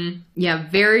 Mm-hmm. Yeah,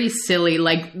 very silly.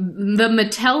 Like, the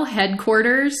Mattel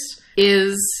headquarters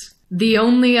is the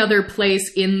only other place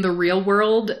in the real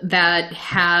world that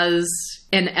has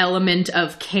an element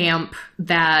of camp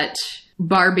that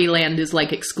Barbie Land is,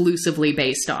 like, exclusively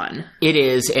based on. It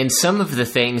is, and some of the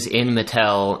things in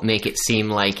Mattel make it seem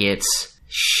like it's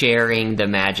sharing the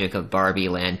magic of Barbie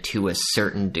Land to a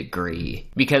certain degree,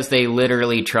 because they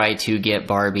literally try to get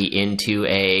Barbie into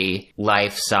a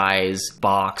life-size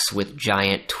box with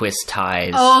giant twist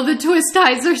ties. Oh, the twist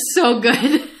ties are so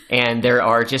good. And there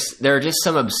are just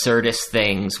some absurdist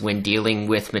things when dealing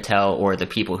with Mattel or the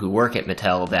people who work at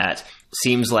Mattel that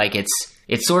seems like it's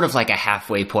sort of like a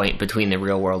halfway point between the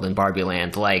real world and Barbie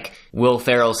Land. Like, Will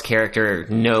Ferrell's character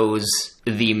knows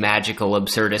the magical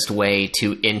absurdist way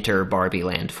to enter Barbie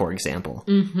Land, for example.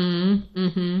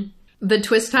 The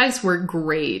twist ties were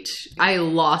great. I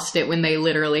lost it when they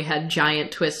literally had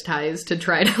giant twist ties to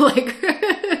try to,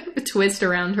 like, twist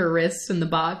around her wrists in the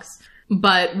box.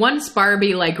 But once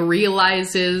Barbie, like,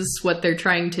 realizes what they're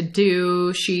trying to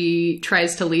do, she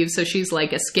tries to leave, so she's,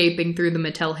 like, escaping through the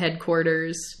Mattel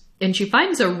headquarters. And she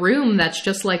finds a room that's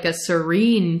just like a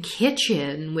serene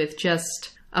kitchen with just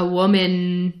a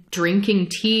woman drinking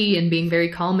tea and being very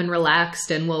calm and relaxed.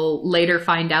 And we'll later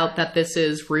find out that this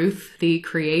is Ruth, the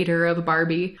creator of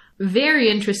Barbie. Very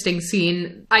interesting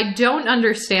scene. I don't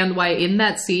understand why in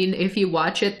that scene, if you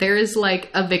watch it, there is like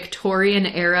a Victorian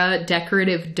era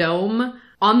decorative dome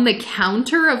on the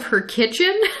counter of her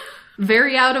kitchen.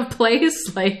 Very out of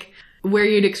place, like where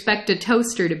you'd expect a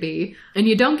toaster to be. And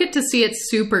you don't get to see it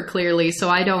super clearly, so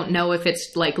I don't know if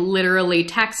it's like literally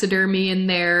taxidermy in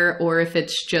there or if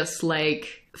it's just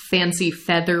like fancy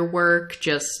feather work,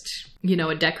 just, you know,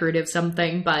 a decorative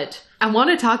something. But I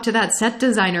want to talk to that set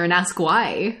designer and ask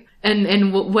why.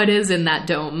 And what is in that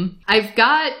dome. I've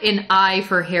got an eye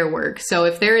for hair work, so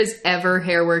if there is ever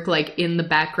hair work like in the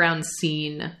background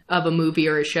scene of a movie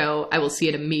or a show, I will see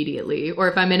it immediately. Or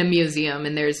if I'm in a museum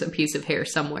and there's a piece of hair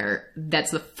somewhere,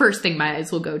 that's the first thing my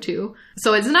eyes will go to.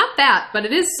 So it's not that, but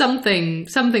it is something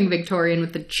Victorian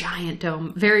with the giant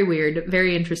dome. Very weird,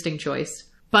 very interesting choice.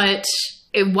 But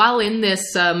while in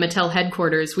this Mattel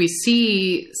headquarters, we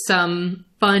see some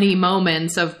funny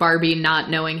moments of Barbie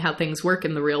not knowing how things work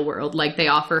in the real world. Like, they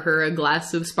offer her a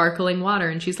glass of sparkling water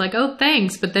and she's like, oh,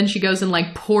 thanks. But then she goes and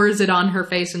like pours it on her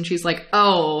face and she's like,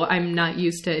 oh, I'm not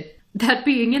used to that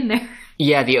being in there.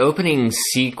 Yeah, the opening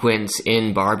sequence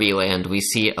in Barbie Land, we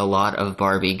see a lot of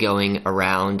Barbie going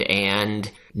around and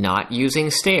not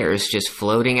using stairs, just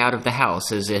floating out of the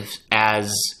house as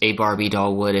a Barbie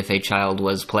doll would if a child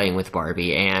was playing with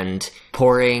Barbie, and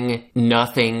pouring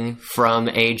nothing from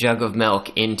a jug of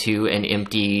milk into an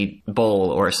empty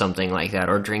bowl or something like that,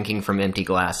 or drinking from empty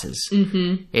glasses.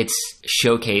 Mm-hmm. It's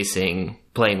showcasing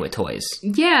playing with toys.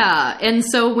 Yeah, and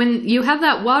so when you have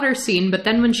that water scene, but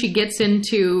then when she gets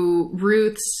into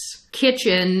Ruth's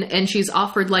kitchen and she's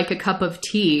offered like a cup of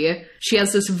tea, she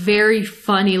has this very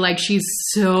funny, like, she's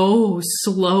so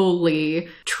slowly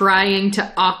trying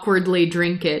to awkwardly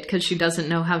drink it because she doesn't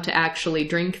know how to actually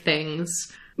drink things.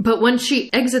 But when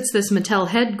she exits this Mattel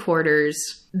headquarters,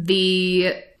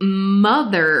 the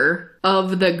mother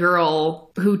of the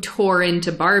girl who tore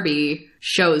into Barbie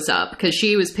shows up because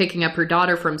she was picking up her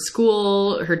daughter from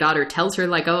school. Her daughter tells her,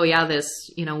 like, oh yeah, this,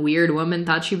 you know, weird woman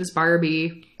thought she was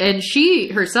Barbie. And she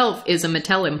herself is a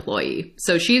Mattel employee.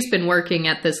 So she's been working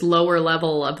at this lower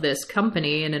level of this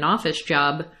company in an office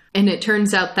job. And it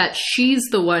turns out that she's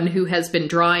the one who has been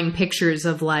drawing pictures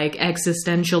of, like,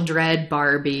 existential dread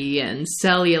Barbie and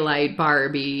cellulite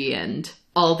Barbie and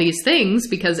all these things,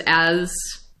 because as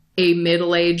a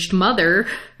middle-aged mother,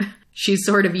 she's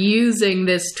sort of using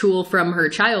this tool from her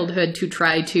childhood to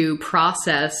try to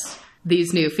process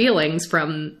these new feelings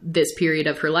from this period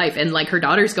of her life. And, like, her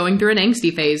daughter's going through an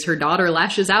angsty phase. Her daughter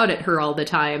lashes out at her all the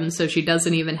time, so she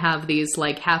doesn't even have these,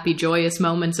 like, happy, joyous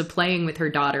moments of playing with her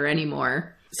daughter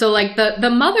anymore. So, like, the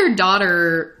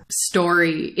mother-daughter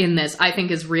story in this, I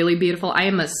think, is really beautiful. I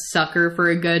am a sucker for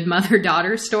a good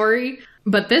mother-daughter story.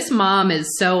 But this mom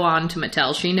is so on to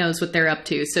Mattel. She knows what they're up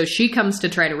to. So she comes to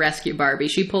try to rescue Barbie.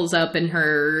 She pulls up in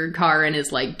her car and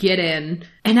is like, get in.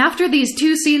 And after these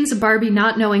two scenes of Barbie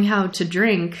not knowing how to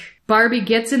drink, Barbie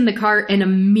gets in the car and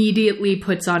immediately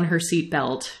puts on her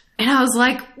seatbelt. And I was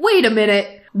like, wait a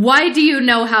minute. Why do you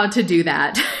know how to do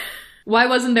that? Why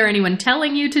wasn't there anyone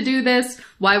telling you to do this?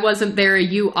 Why wasn't there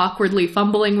you awkwardly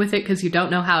fumbling with it because you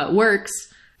don't know how it works?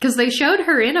 Because they showed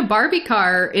her in a Barbie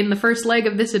car in the first leg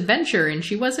of this adventure, and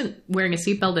she wasn't wearing a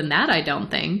seatbelt in that, I don't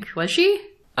think. Was she?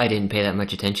 I didn't pay that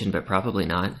much attention, but probably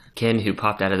not. Ken, who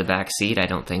popped out of the back seat, I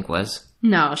don't think was.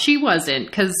 No, she wasn't,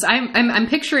 because I'm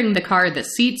picturing the car, the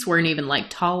seats weren't even, like,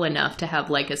 tall enough to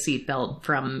have, like, a seatbelt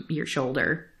from your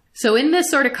shoulder. So in this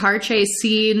sort of car chase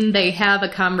scene, they have a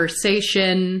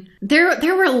conversation.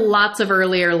 There were lots of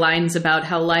earlier lines about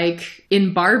how, like,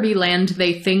 in Barbie Land,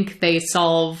 they think they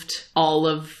solved all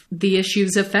of the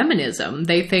issues of feminism.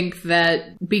 They think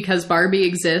that because Barbie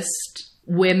exists,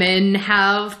 women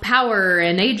have power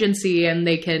and agency and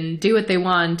they can do what they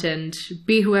want and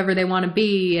be whoever they want to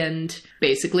be, and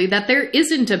basically that there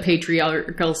isn't a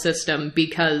patriarchal system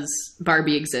because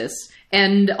Barbie exists.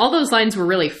 And all those lines were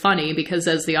really funny because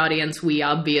as the audience, we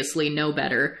obviously know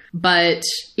better. But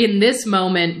in this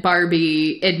moment,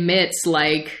 Barbie admits,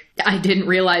 like, I didn't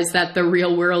realize that the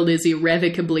real world is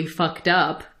irrevocably fucked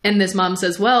up. And this mom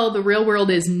says, well, the real world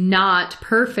is not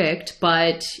perfect,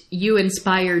 but you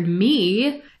inspired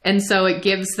me. And so it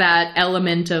gives that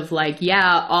element of like,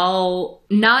 yeah,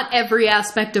 not every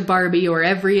aspect of Barbie or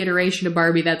every iteration of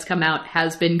Barbie that's come out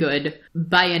has been good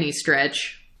by any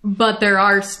stretch. But there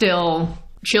are still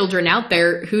children out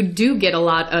there who do get a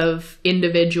lot of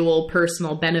individual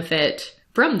personal benefit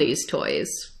from these toys.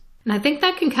 And I think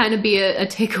that can kind of be a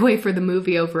takeaway for the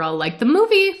movie overall. Like, the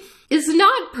movie is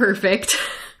not perfect,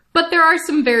 but there are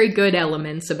some very good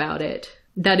elements about it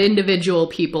that individual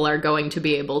people are going to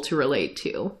be able to relate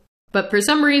to. But for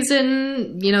some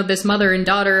reason, you know, this mother and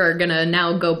daughter are gonna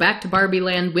now go back to Barbie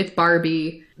Land with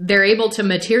Barbie. They're able to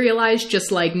materialize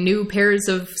just like new pairs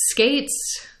of skates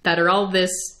that are all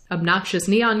this obnoxious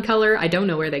neon color. I don't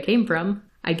know where they came from.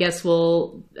 I guess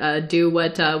we'll do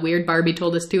what Weird Barbie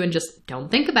told us to and just don't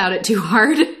think about it too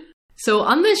hard. So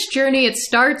on this journey, it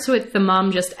starts with the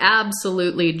mom just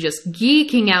absolutely just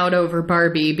geeking out over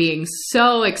Barbie, being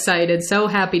so excited, so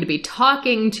happy to be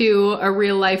talking to a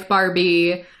real-life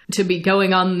Barbie, to be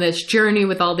going on this journey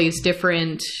with all these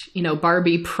different, you know,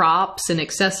 Barbie props and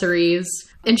accessories.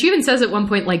 And she even says at one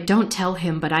point, like, don't tell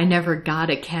him, but I never got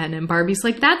a Ken. And Barbie's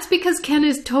like, that's because Ken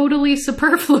is totally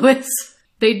superfluous.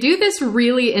 They do this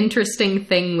really interesting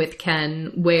thing with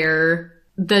Ken where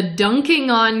the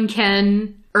dunking on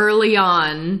Ken early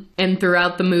on and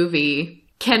throughout the movie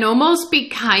can almost be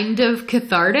kind of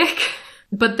cathartic,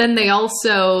 but then they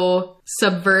also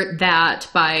subvert that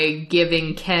by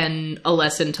giving Ken a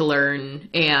lesson to learn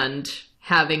and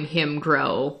having him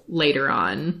grow later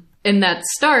on. And that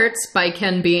starts by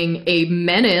Ken being a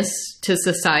menace to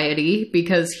society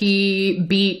because he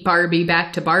beat Barbie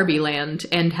back to Barbie Land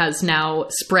and has now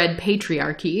spread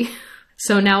patriarchy.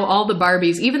 So now all the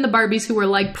Barbies, even the Barbies who were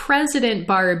like President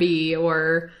Barbie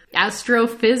or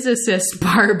astrophysicist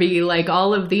Barbie, like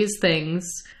all of these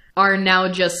things, are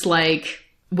now just like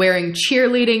wearing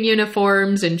cheerleading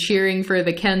uniforms and cheering for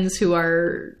the Kens who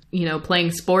are, you know,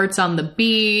 playing sports on the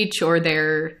beach, or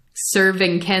they're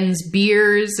serving Ken's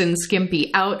beers in skimpy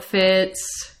outfits.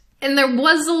 And there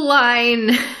was a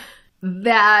line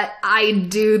that I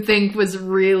do think was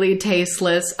really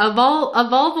tasteless. Of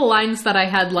all the lines that I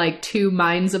had like two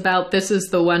minds about, this is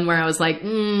the one where I was like,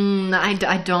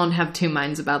 I don't have two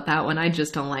minds about that one. I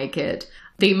just don't like it.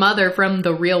 The mother from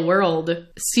the real world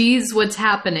sees what's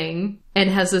happening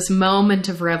and has this moment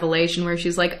of revelation where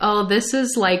she's like, oh, this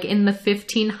is like in the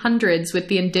 1500s with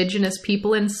the indigenous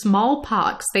people in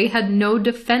smallpox. They had no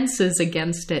defenses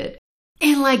against it.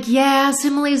 And like, yeah,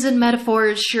 similes and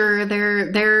metaphors, sure,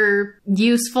 they're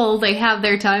useful. They have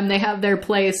their time, they have their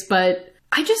place, but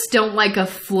I just don't like a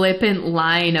flippant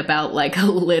line about like a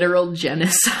literal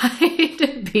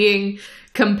genocide being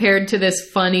compared to this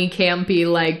funny, campy,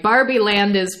 like, Barbie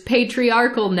Land is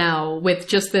patriarchal now, with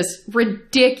just this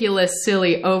ridiculous,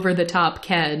 silly, over-the-top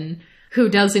Ken, who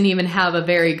doesn't even have a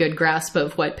very good grasp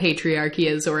of what patriarchy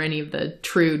is or any of the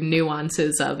true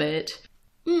nuances of it.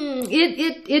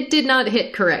 It did not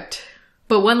hit correct.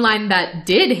 But one line that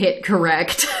did hit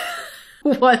correct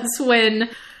was when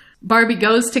Barbie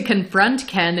goes to confront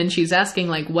Ken and she's asking,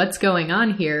 like, what's going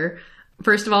on here?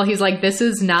 First of all, he's like, this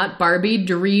is not Barbie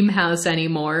Dream House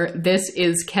anymore. This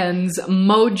is Ken's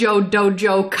Mojo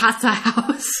Dojo Casa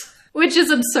House, which is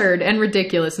absurd and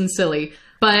ridiculous and silly.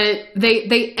 But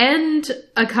they end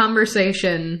a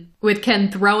conversation with Ken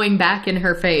throwing back in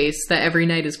her face that every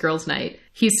night is girls' night.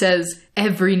 He says,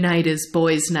 every night is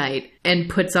boys' night, and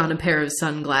puts on a pair of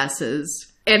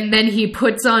sunglasses. And then he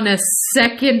puts on a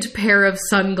second pair of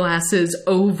sunglasses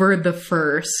over the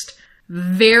first.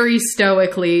 Very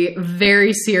stoically,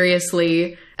 very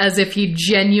seriously, as if he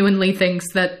genuinely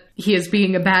thinks that he is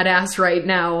being a badass right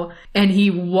now, and he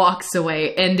walks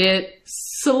away, and it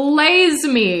slays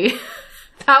me.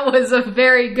 That was a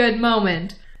very good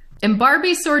moment. And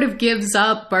Barbie sort of gives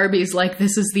up. Barbie's like,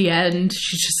 this is the end.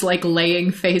 She's just like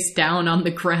laying face down on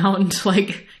the ground,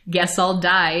 like, guess I'll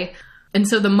die. And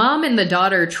so the mom and the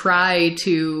daughter try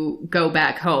to go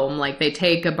back home. Like, they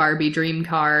take a Barbie dream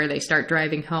car, they start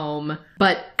driving home.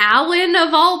 But Alan,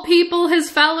 of all people, has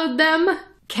followed them.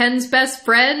 Ken's best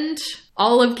friend.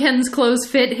 All of Ken's clothes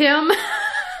fit him.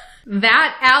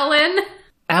 That Alan.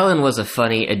 Alan was a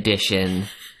funny addition,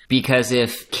 because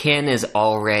if Ken is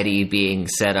already being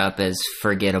set up as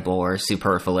forgettable or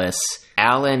superfluous,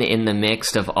 Alan in the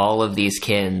mix of all of these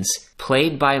Kens,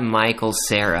 played by Michael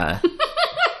Cera,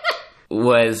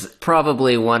 was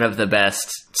probably one of the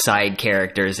best side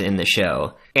characters in the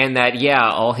show. And that, yeah,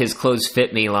 all his clothes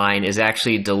fit me line is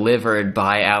actually delivered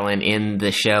by Alan in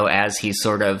the show as he's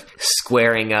sort of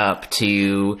squaring up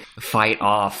to fight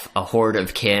off a horde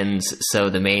of Kens so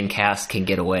the main cast can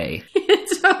get away.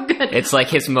 It's so good. It's like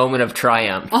his moment of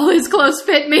triumph. All his clothes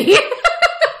fit me.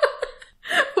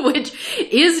 Which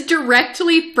is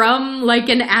directly from, like,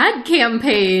 an ad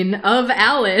campaign of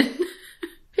Alan.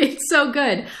 It's so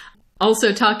good.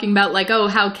 Also talking about, like, oh,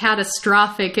 how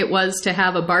catastrophic it was to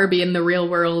have a Barbie in the real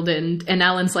world. And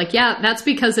Alan's like, yeah, that's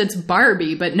because it's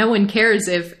Barbie, but no one cares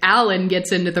if Alan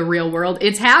gets into the real world.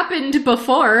 It's happened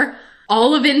before.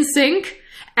 All of NSYNC,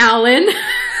 Alan.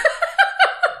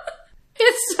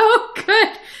 It's so good.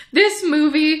 This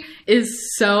movie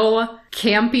is so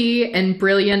campy and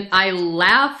brilliant. I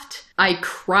laughed. I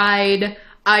cried.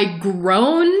 I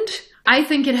groaned. I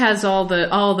think it has all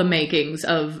the makings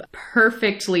of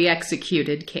perfectly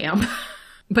executed camp.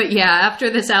 But yeah, after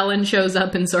this, Alan shows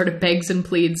up and sort of begs and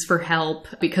pleads for help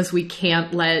because we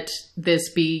can't let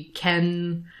this be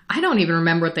Ken. I don't even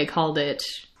remember what they called it.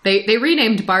 They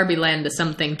renamed Barbie Land to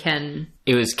something Ken.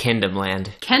 It was Kendom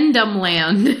Land. Kendom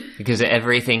Land. Because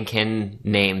everything Ken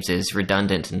names is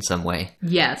redundant in some way.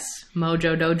 Yes.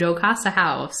 Mojo Dojo Casa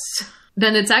House.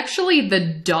 Then it's actually the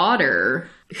daughter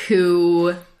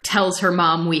who tells her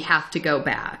mom we have to go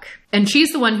back. And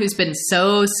she's the one who's been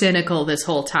so cynical this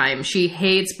whole time. She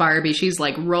hates Barbie. She's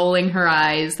like rolling her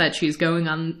eyes that she's going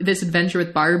on this adventure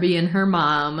with Barbie and her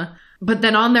mom. But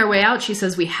then on their way out, she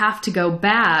says, we have to go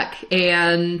back,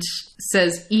 and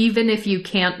says, even if you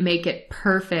can't make it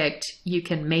perfect, you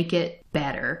can make it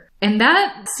better. And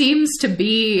that seems to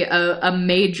be a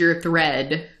major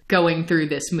thread going through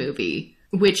this movie,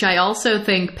 which I also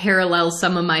think parallels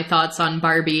some of my thoughts on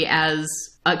Barbie as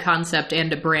a concept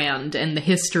and a brand and the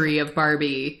history of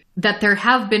Barbie, that there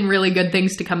have been really good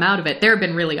things to come out of it. There have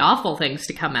been really awful things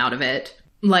to come out of it.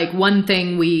 Like, one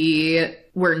thing we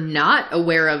were not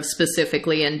aware of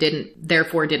specifically and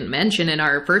therefore didn't mention in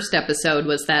our first episode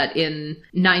was that in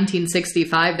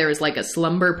 1965 there was like a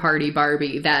slumber party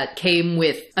Barbie that came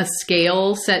with a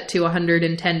scale set to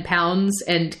 110 pounds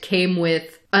and came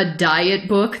with a diet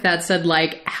book that said,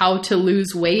 like, how to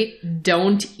lose weight,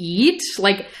 don't eat.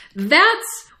 Like,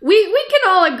 that's... We can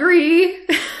all agree.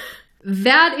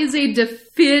 That is a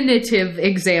definitive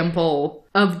example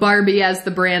of Barbie as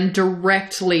the brand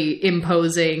directly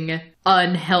imposing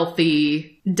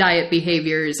unhealthy diet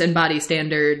behaviors and body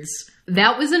standards.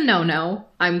 That was a no-no.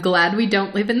 I'm glad we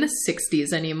don't live in the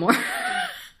 60s anymore.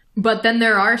 But then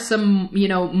there are some,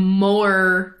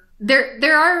 more...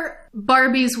 There are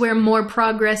Barbies where more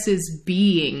progress is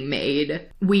being made.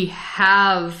 We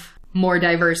have more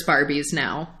diverse Barbies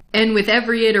now. And with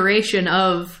every iteration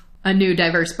of a new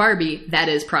diverse Barbie, that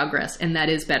is progress and that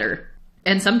is better.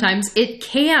 And sometimes it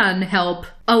can help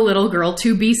a little girl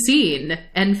to be seen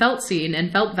and felt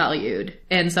valued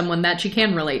and someone that she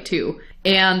can relate to.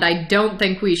 And I don't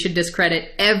think we should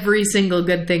discredit every single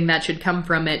good thing that should come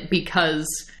from it, because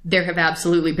there have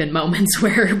absolutely been moments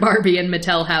where Barbie and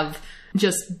Mattel have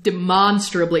just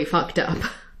demonstrably fucked up.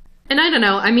 And I don't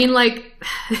know, I mean, like,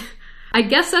 I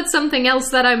guess that's something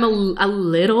else that I'm a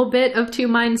little bit of two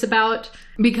minds about,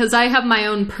 because I have my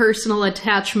own personal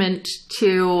attachment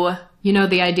to,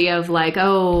 the idea of like,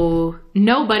 oh,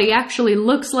 nobody actually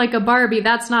looks like a Barbie.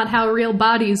 That's not how real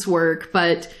bodies work.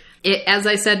 But as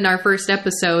I said in our first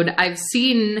episode, I've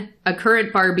seen a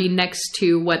current Barbie next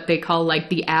to what they call like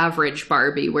the average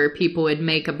Barbie, where people would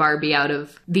make a Barbie out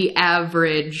of the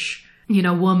average,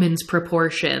 woman's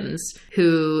proportions,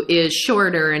 who is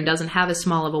shorter and doesn't have as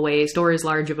small of a waist or as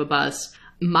large of a bust.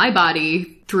 My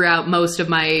body, throughout most of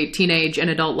my teenage and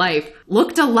adult life,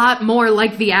 looked a lot more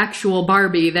like the actual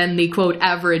Barbie than the, quote,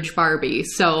 average Barbie.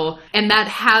 So, and that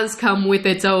has come with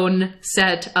its own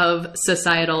set of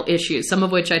societal issues, some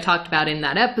of which I talked about in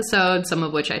that episode, some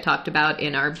of which I talked about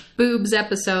in our boobs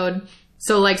episode.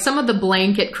 So, like, some of the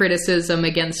blanket criticism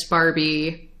against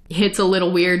Barbie hits a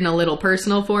little weird and a little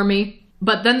personal for me.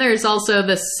 But then there's also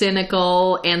the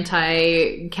cynical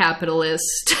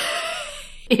anti-capitalist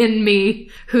in me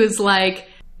who's like,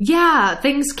 yeah,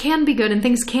 things can be good and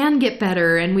things can get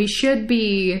better and we should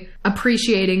be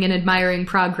appreciating and admiring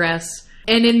progress.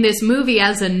 And in this movie,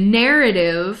 as a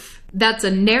narrative, that's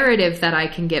a narrative that I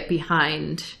can get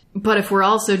behind. But if we're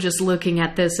also just looking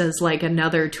at this as like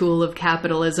another tool of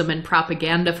capitalism and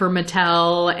propaganda for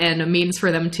Mattel and a means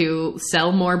for them to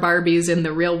sell more Barbies in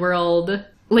the real world,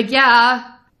 like,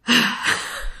 yeah,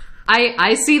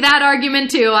 I see that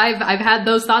argument too. I've had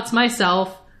those thoughts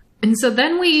myself. And so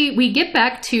then we get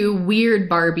back to Weird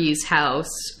Barbie's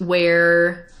house,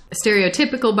 where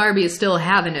stereotypical Barbie is still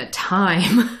having a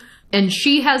time. And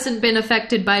she hasn't been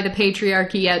affected by the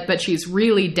patriarchy yet, but she's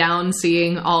really down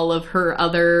seeing all of her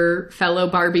other fellow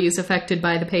Barbies affected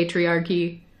by the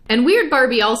patriarchy. And Weird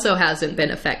Barbie also hasn't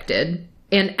been affected.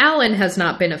 And Alan has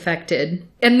not been affected.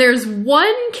 And there's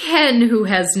one Ken who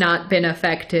has not been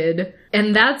affected,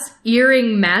 and that's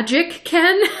Earring Magic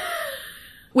Ken.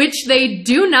 Which they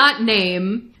do not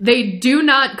name, they do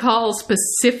not call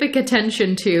specific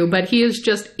attention to, but he is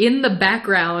just in the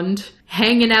background,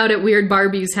 hanging out at Weird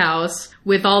Barbie's house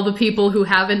with all the people who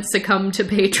haven't succumbed to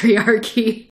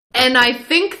patriarchy. And I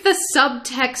think the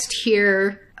subtext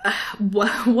here...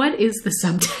 what is the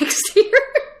subtext here?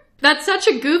 That's such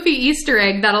a goofy Easter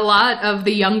egg that a lot of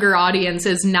the younger audience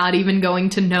is not even going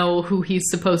to know who he's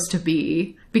supposed to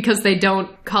be, because they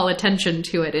don't call attention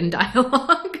to it in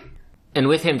dialogue. And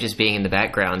with him just being in the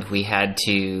background, we had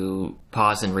to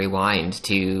pause and rewind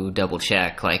to double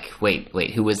check, like, wait,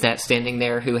 who was that standing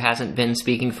there who hasn't been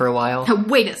speaking for a while?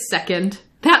 Wait a second.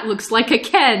 That looks like a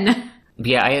Ken.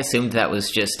 Yeah, I assumed that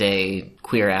was just a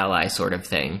queer ally sort of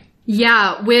thing.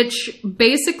 Yeah, which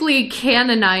basically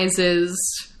canonizes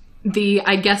the,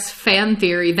 I guess, fan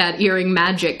theory that Earring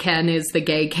Magic Ken is the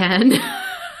gay Ken.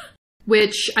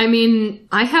 Which, I mean,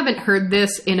 I haven't heard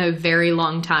this in a very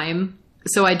long time.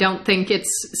 So I don't think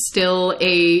it's still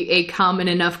a common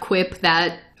enough quip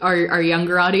that our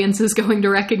younger audience is going to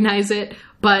recognize it.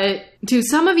 But do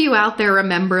some of you out there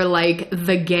remember, like,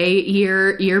 the gay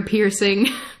ear piercing?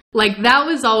 Like, that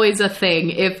was always a thing.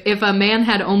 If a man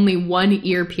had only one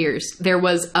ear pierced, there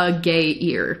was a gay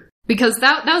ear. Because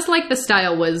that was like the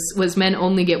style was men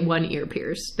only get one ear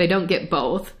pierced. They don't get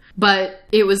both. But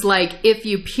it was like, if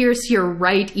you pierce your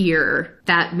right ear,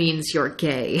 that means you're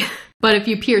gay. But if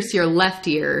you pierce your left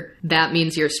ear, that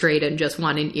means you're straight and just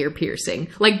want an ear piercing.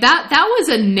 Like, that was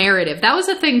a narrative. That was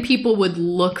a thing people would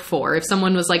look for. If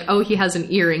someone was like, oh, he has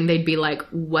an earring, they'd be like,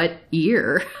 what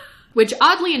ear? Which,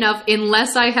 oddly enough,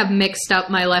 unless I have mixed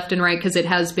up my left and right, because it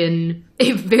has been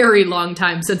a very long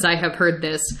time since I have heard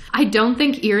this, I don't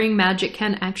think Earring Magic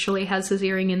Ken actually has his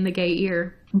earring in the gay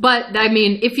ear. But, I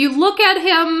mean, if you look at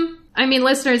him... I mean,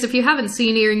 listeners, if you haven't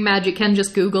seen Earring Magic Ken,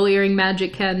 just Google Earring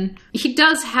Magic Ken. He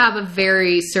does have a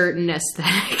very certain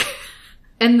aesthetic.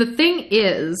 And the thing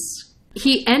is,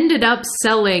 he ended up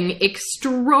selling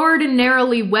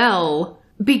extraordinarily well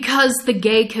because the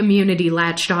gay community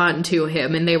latched on to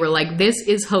him. And they were like, this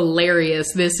is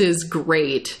hilarious. This is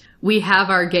great. We have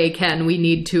our gay Ken. We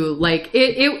need to, like,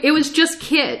 it was just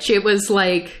kitsch. It was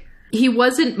like, he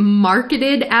wasn't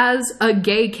marketed as a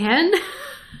gay Ken.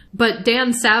 But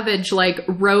Dan Savage, like,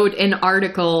 wrote an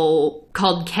article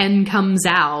called Ken Comes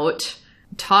Out,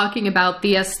 talking about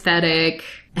the aesthetic,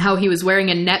 how he was wearing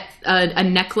a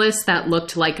necklace that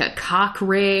looked like a cock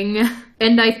ring.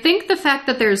 And I think the fact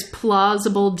that there's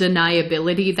plausible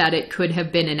deniability that it could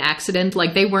have been an accident,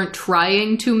 like, they weren't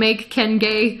trying to make Ken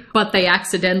gay, but they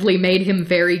accidentally made him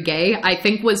very gay, I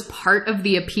think was part of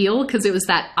the appeal, because it was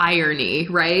that irony,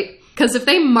 right? Because if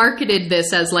they marketed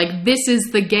this as, like, this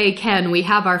is the gay Ken, we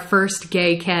have our first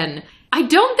gay Ken, I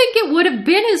don't think it would have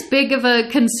been as big of a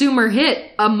consumer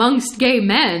hit amongst gay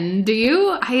men, do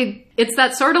you? It's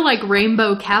that sort of, like,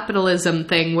 rainbow capitalism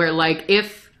thing where, like,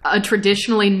 if a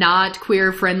traditionally not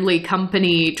queer-friendly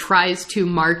company tries to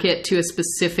market to a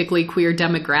specifically queer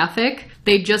demographic,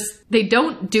 they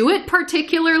don't do it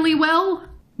particularly well.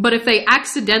 But if they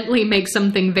accidentally make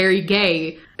something very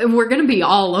gay, we're gonna be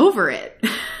all over it.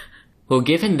 Well,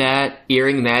 given that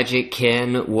Earring Magic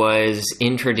Ken was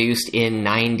introduced in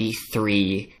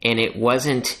 '93, and it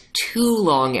wasn't too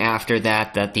long after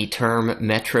that the term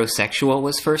metrosexual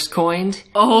was first coined.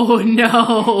 Oh,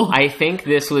 no. I think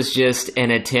this was just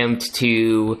an attempt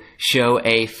to show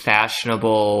a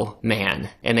fashionable man,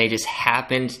 and they just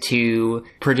happened to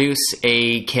produce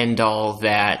a Ken doll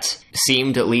that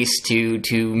seemed, at least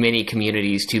to many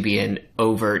communities, to be an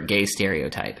overt gay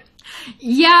stereotype.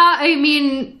 Yeah, I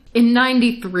mean... In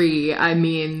 '93, I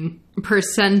mean,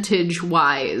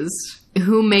 percentage-wise,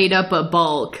 who made up a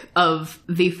bulk of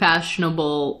the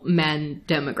fashionable men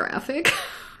demographic?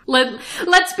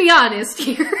 Let's be honest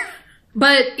here.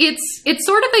 But it's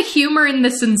sort of a humor in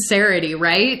the sincerity,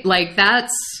 right? Like,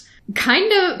 that's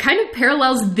kind of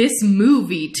parallels this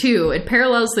movie, too. It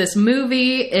parallels this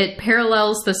movie, it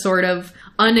parallels the sort of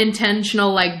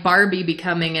unintentional, like, Barbie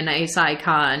becoming an ace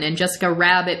icon and Jessica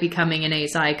Rabbit becoming an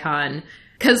ace icon.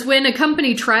 Because when a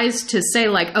company tries to say,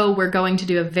 like, oh, we're going to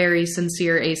do a very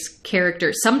sincere ace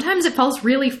character, sometimes it falls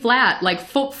really flat. Like,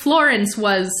 Florence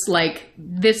was like,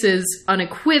 this is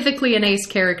unequivocally an ace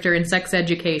character in Sex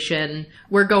Education.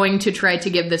 We're going to try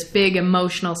to give this big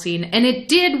emotional scene. And it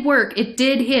did work. It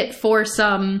did hit for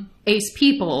some ace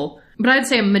people. But I'd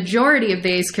say a majority of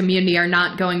the ace community are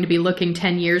not going to be looking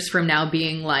 10 years from now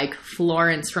being like,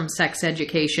 Florence from Sex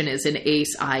Education is an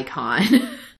ace icon.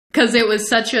 Because it was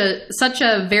such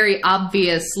a very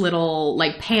obvious little,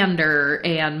 like, pander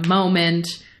and moment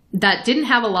that didn't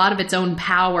have a lot of its own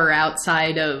power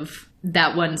outside of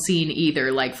that one scene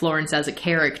either. Like, Florence as a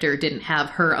character didn't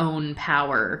have her own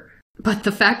power. But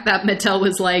the fact that Mattel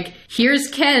was like, here's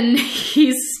Ken,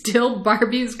 he's still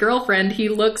Barbie's girlfriend, he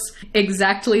looks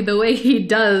exactly the way he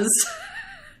does,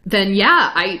 then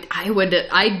yeah,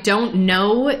 I don't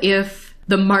know if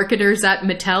the marketers at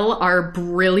Mattel are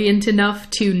brilliant enough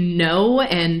to know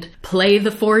and play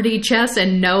the 4D chess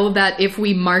and know that if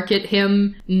we market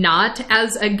him not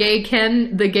as a gay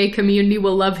Ken, the gay community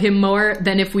will love him more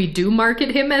than if we do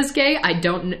market him as gay. I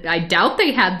doubt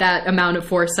they had that amount of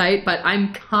foresight, but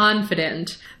I'm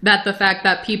confident that the fact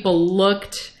that people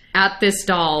looked at this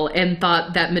doll and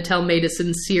thought that Mattel made a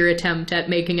sincere attempt at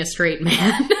making a straight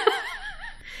man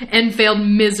and failed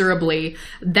miserably,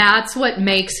 that's what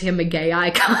makes him a gay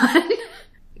icon.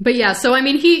 But yeah, so I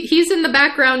mean, he's in the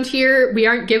background here. We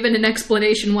aren't given an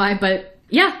explanation why, but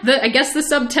yeah, I guess the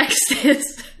subtext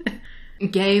is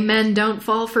gay men don't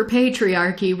fall for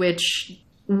patriarchy, which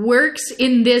works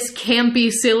in this campy,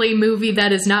 silly movie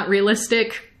that is not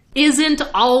realistic. Isn't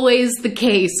always the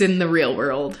case in the real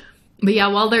world. But yeah,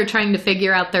 while they're trying to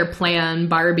figure out their plan,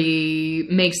 Barbie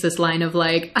makes this line of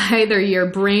like, either you're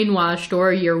brainwashed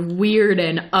or you're weird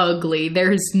and ugly.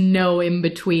 There's no in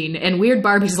between. And Weird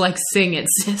Barbie's like, sing it,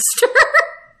 sister.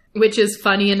 Which is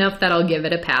funny enough that I'll give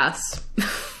it a pass.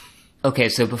 Okay,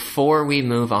 so before we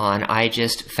move on, I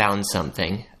just found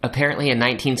something. Apparently in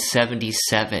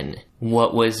 1977,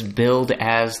 what was billed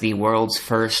as the world's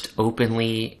first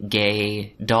openly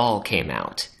gay doll came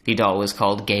out. The doll was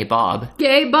called Gay Bob.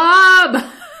 Gay Bob!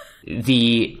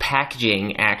 The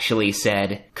packaging actually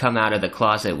said, come out of the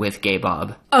closet with Gay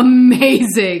Bob.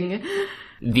 Amazing!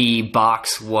 The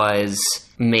box was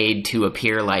made to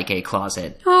appear like a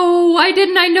closet. Oh, why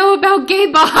didn't I know about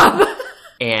Gay Bob?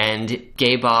 And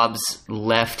Gay Bob's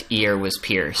left ear was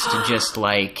pierced, just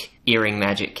like Earring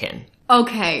Magic Ken.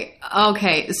 Okay,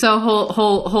 so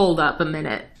hold up a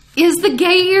minute. Is the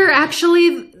gay ear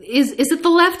actually... Is it the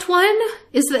left one?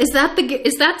 Is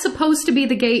that supposed to be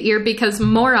the gay ear? Because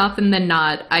more often than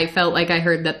not, I felt like I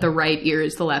heard that the right ear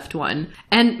is the left one.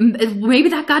 And maybe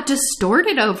that got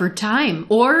distorted over time.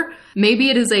 Or maybe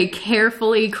it is a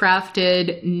carefully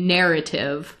crafted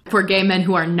narrative for gay men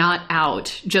who are not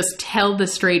out. Just tell the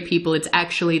straight people it's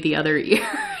actually the other ear,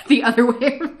 the other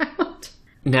way around.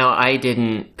 Now, I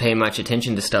didn't pay much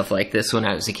attention to stuff like this when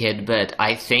I was a kid, but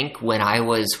I think when I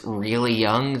was really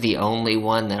young, the only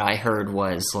one that I heard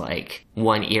was, like,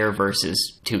 one ear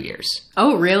versus two ears.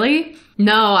 Oh, really?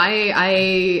 No,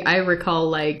 I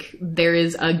recall, like, there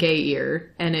is a gay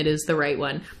ear, and it is the right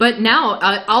one. But now,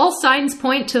 all signs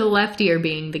point to the left ear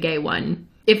being the gay one.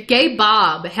 If Gay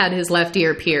Bob had his left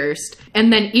ear pierced,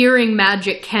 and then Earring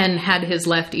Magic Ken had his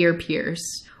left ear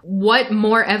pierced, what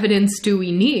more evidence do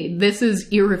we need? This is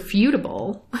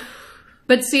irrefutable.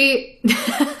 But see,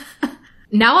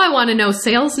 now I want to know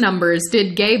sales numbers.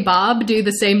 Did Gay Bob do the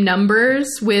same numbers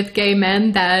with gay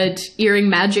men that Earring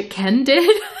Magic Ken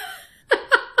did?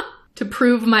 To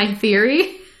prove my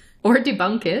theory? Or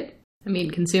debunk it? I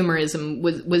mean, consumerism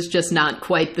was just not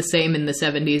quite the same in the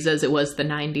 70s as it was the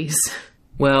 90s.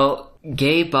 Well,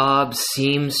 Gay Bob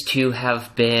seems to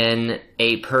have been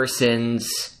a person's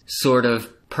sort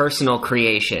of personal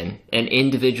creation. An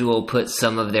individual put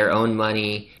some of their own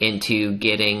money into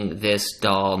getting this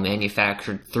doll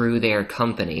manufactured through their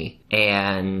company,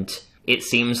 and it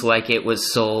seems like it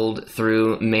was sold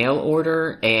through mail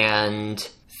order and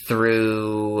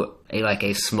through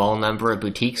a small number of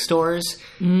boutique stores.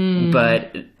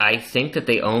 But I think that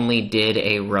they only did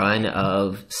a run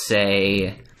of,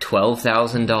 say,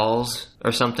 12,000 dolls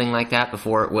or something like that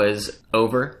before it was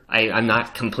over. I'm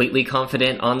not completely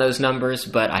confident on those numbers,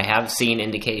 but I have seen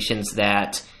indications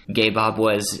that Gay Bob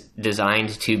was designed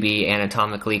to be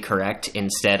anatomically correct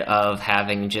instead of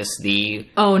having just the...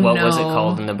 what was it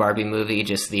called in the Barbie movie?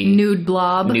 Just the... Nude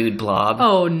blob. Nude blob.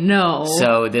 Oh, no.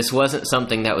 So this wasn't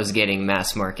something that was getting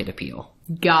mass market appeal.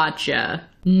 Gotcha.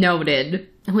 Noted.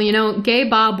 Well, Gay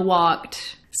Bob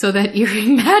walked so that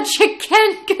Earring Magic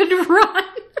Ken could run.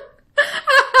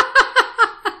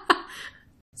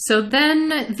 So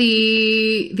then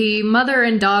the mother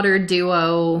and daughter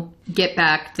duo get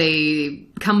back. They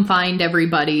come find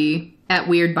everybody at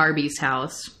Weird Barbie's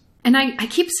house. And I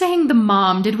keep saying the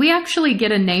mom. Did we actually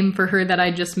get a name for her that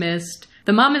I just missed?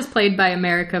 The mom is played by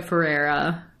America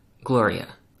Ferrera. Gloria.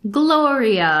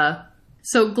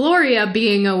 So Gloria,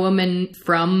 being a woman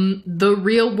from the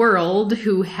real world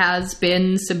who has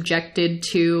been subjected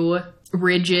to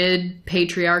rigid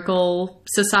patriarchal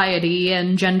society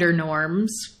and gender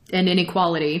norms and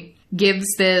inequality, gives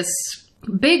this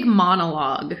big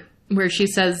monologue where she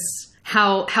says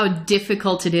how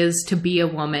difficult it is to be a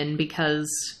woman because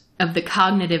of the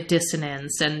cognitive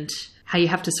dissonance and how you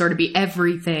have to sort of be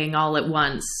everything all at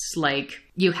once. Like,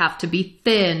 you have to be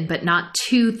thin, but not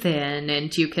too thin,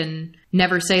 and you can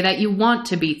never say that you want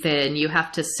to be thin. You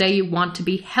have to say you want to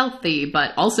be healthy,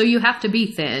 but also you have to be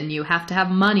thin. You have to have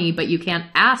money, but you can't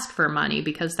ask for money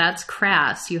because that's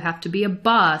crass. You have to be a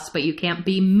boss, but you can't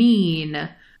be mean.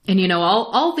 And, you know,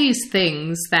 all these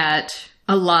things that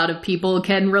a lot of people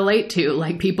can relate to.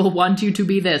 Like, people want you to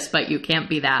be this, but you can't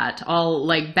be that. All,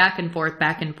 like, back and forth.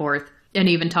 And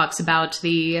even talks about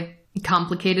the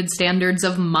complicated standards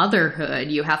of motherhood.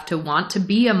 You have to want to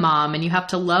be a mom and you have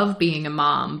to love being a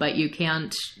mom, but you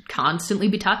can't constantly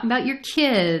be talking about your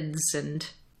kids. And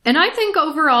I think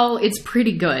overall it's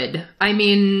pretty good. I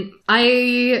mean,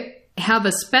 I have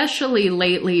especially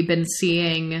lately been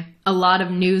seeing a lot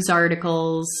of news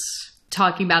articles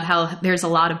talking about how there's a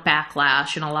lot of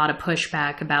backlash and a lot of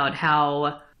pushback about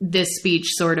how this speech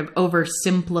sort of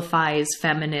oversimplifies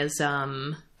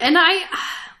feminism. And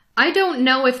I don't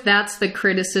know if that's the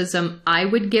criticism I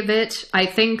would give it. I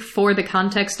think for the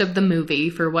context of the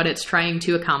movie, for what it's trying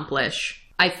to accomplish,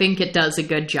 I think it does a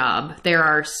good job. There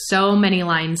are so many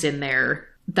lines in there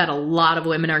that a lot of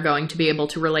women are going to be able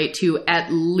to relate to,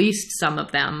 at least some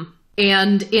of them.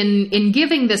 And in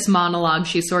giving this monologue,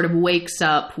 she sort of wakes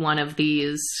up one of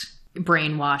these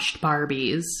brainwashed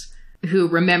Barbies who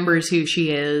remembers who she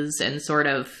is, and sort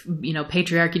of, you know,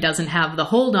 patriarchy doesn't have the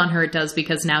hold on her. It does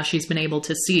because now she's been able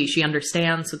to see, she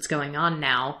understands what's going on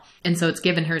now. And so it's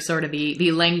given her sort of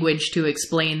the language to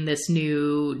explain this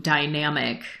new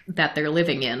dynamic that they're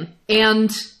living in. And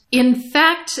in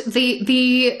fact,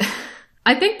 I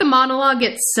think the monologue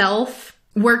itself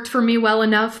worked for me well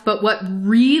enough, but what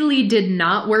really did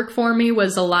not work for me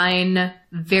was a line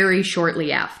very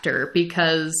shortly after,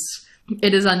 because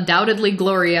it is undoubtedly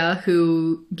Gloria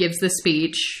who gives the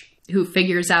speech, who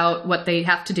figures out what they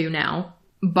have to do now.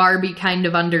 Barbie kind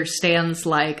of understands,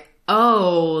 like,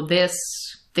 oh, this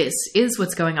is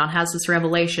what's going on, has this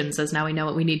revelation, says now we know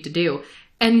what we need to do.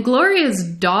 And Gloria's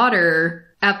daughter,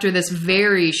 after this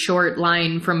very short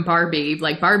line from Barbie,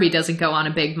 like, Barbie doesn't go on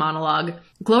a big monologue,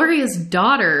 Gloria's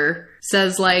daughter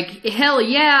says, like, hell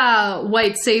yeah,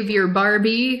 white savior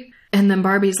Barbie. And then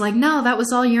Barbie's like, no, that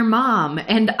was all your mom.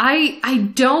 And I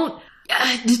don't...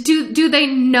 Do they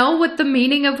know what the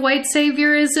meaning of white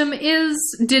saviorism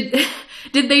is?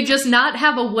 Did they just not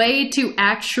have a way to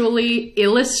actually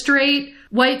illustrate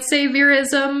white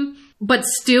saviorism, but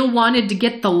still wanted to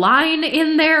get the line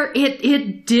in there?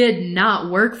 It did not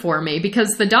work for me,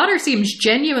 because the daughter seems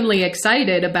genuinely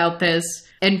excited about this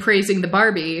and praising the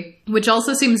Barbie, which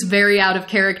also seems very out of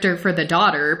character for the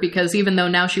daughter, because even though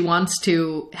now she wants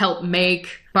to help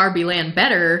make Barbie Land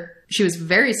better, she was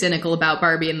very cynical about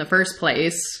Barbie in the first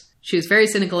place. She was very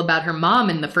cynical about her mom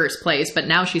in the first place, but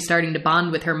now she's starting to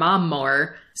bond with her mom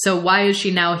more. So why is she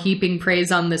now heaping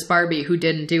praise on this Barbie who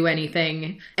didn't do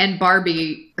anything? And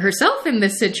Barbie herself in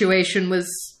this situation was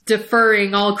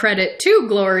deferring all credit to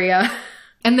Gloria.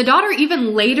 And the daughter,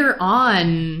 even later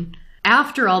on,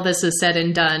 after all this is said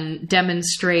and done,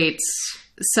 demonstrates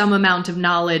some amount of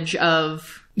knowledge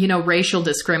of, you know, racial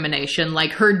discrimination.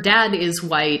 Like, her dad is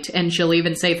white, and she'll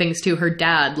even say things to her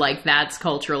dad like, that's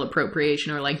cultural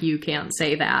appropriation, or like, you can't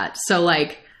say that. So,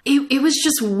 like, it was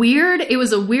just weird. It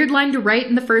was a weird line to write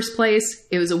in the first place.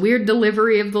 It was a weird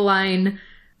delivery of the line.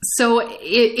 So,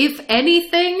 if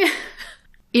anything,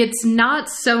 it's not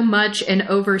so much an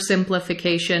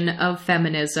oversimplification of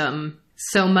feminism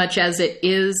so much as it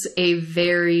is a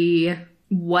very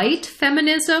white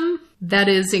feminism that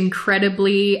is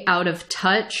incredibly out of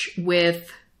touch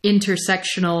with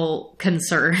intersectional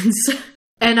concerns.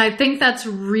 And I think that's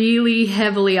really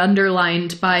heavily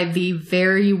underlined by the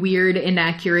very weird,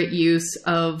 inaccurate use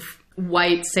of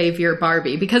white savior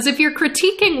Barbie. Because if you're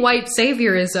critiquing white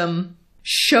saviorism,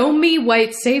 show me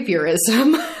white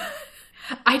saviorism.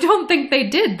 I don't think they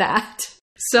did that.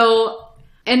 So...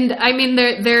 And I mean,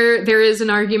 there is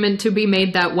an argument to be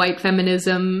made that white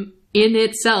feminism in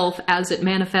itself, as it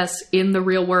manifests in the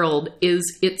real world,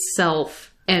 is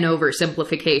itself an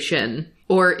oversimplification.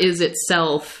 or is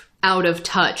itself out of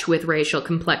touch with racial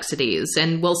complexities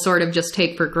and will sort of just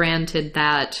take for granted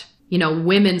that, you know,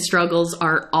 women's struggles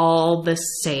are all the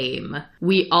same.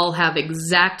 We all have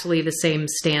exactly the same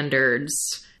standards.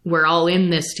 We're all in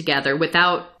this together,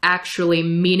 without actually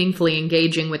meaningfully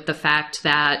engaging with the fact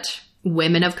that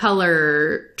women of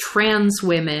color, trans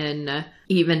women,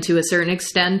 even to a certain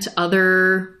extent,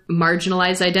 other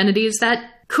marginalized identities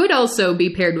that could also be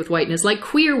paired with whiteness, like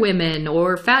queer women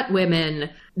or fat women,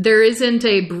 there isn't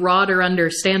a broader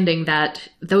understanding that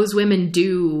those women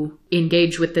do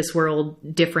engage with this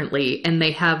world differently, and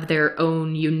they have their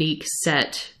own unique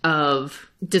set of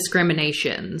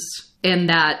discriminations. And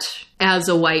that as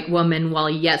a white woman, while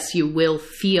yes, you will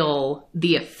feel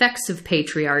the effects of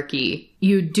patriarchy,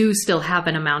 you do still have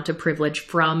an amount of privilege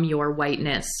from your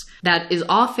whiteness that is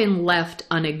often left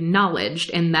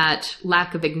unacknowledged, and that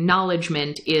lack of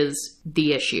acknowledgement is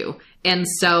the issue. And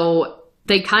so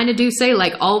they kind of do say,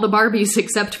 like, all the Barbies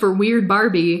except for Weird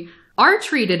Barbie are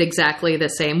treated exactly the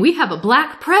same. We have a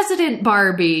Black president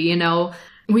Barbie, you know.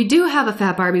 We do have a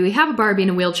fat Barbie, we have a Barbie in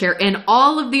a wheelchair, and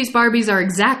all of these Barbies are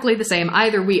exactly the same.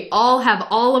 Either we all have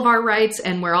all of our rights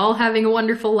and we're all having a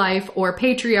wonderful life, or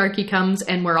patriarchy comes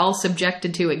and we're all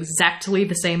subjected to exactly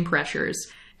the same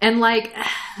pressures. And like,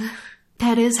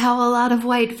 that is how a lot of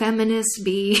white feminists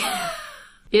be.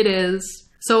 It is.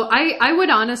 So I would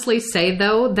honestly say,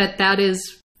 though, that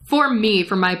is, for me,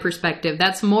 from my perspective,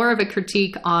 that's more of a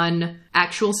critique on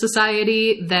actual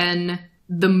society than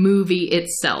the movie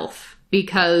itself.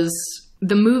 Because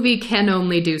the movie can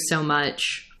only do so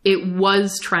much. It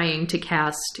was trying to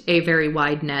cast a very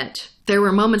wide net. There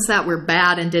were moments that were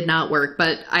bad and did not work,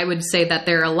 but I would say that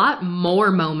there are a lot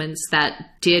more moments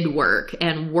that did work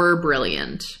and were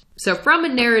brilliant. So from a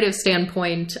narrative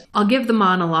standpoint, I'll give the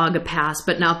monologue a pass,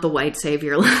 but not the white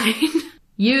savior line.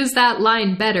 Use that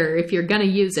line better if you're gonna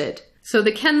use it. So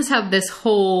the Kens have this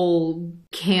whole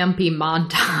campy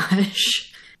montage.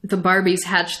 The Barbies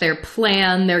hatch their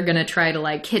plan. They're going to try to,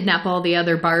 like, kidnap all the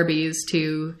other Barbies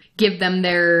to give them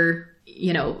their,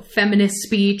 you know, feminist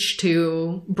speech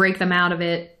to break them out of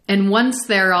it. And once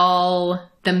they're all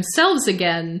themselves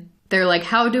again, they're like,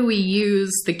 how do we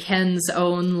use the Ken's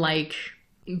own, like,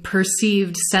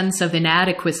 perceived sense of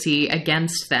inadequacy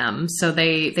against them? So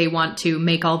they want to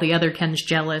make all the other Kens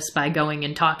jealous by going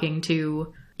and talking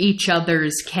to each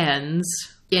other's Kens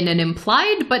in an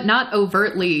implied but not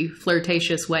overtly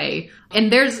flirtatious way.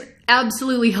 And there's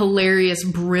absolutely hilarious,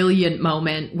 brilliant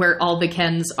moment where all the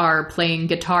Kens are playing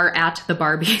guitar at the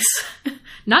Barbies.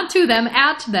 Not to them,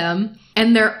 at them.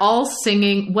 And they're all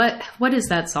singing, what is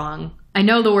that song? I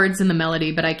know the words and the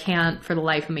melody, but I can't for the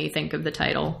life of me think of the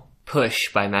title.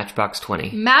 Push by Matchbox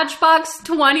 20. Matchbox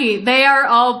 20. They are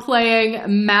all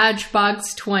playing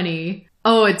Matchbox 20.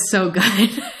 Oh, it's so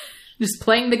good. Just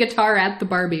playing the guitar at the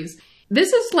Barbies.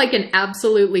 This is like an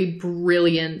absolutely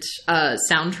brilliant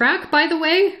soundtrack, by the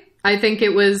way. I think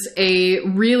it was a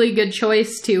really good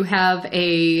choice to have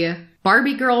a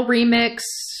Barbie Girl remix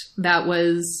that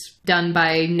was done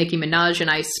by Nicki Minaj and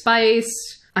Ice Spice.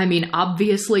 I mean,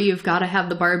 obviously, you've got to have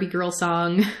the Barbie Girl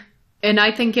song. And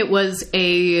I think it was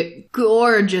a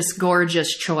gorgeous,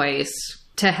 gorgeous choice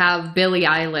to have Billie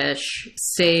Eilish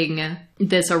sing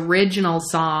this original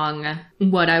song,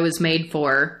 What I Was Made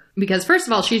For. Because first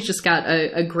of all, she's just got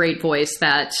a great voice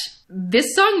that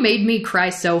this song made me cry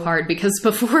so hard, because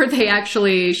before they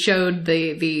actually showed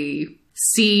the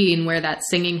scene where that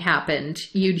singing happened,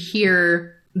 you'd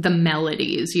hear the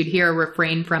melodies. You'd hear a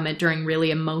refrain from it during really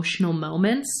emotional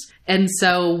moments. And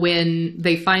so when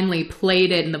they finally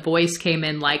played it and the voice came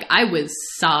in, like, I was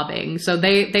sobbing. So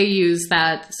they use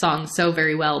that song so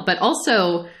very well. But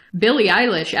also Billie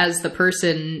Eilish, as the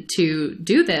person to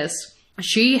do this,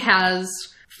 she has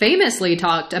famously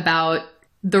talked about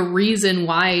the reason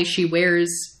why she wears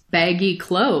baggy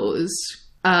clothes.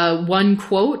 One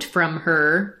quote from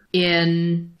her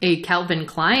in a Calvin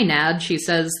Klein ad, she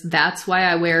says, "That's why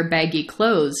I wear baggy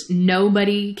clothes.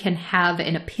 Nobody can have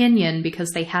an opinion because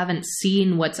they haven't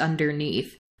seen what's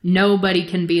underneath. Nobody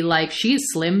can be like, she's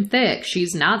slim thick,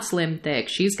 she's not slim thick,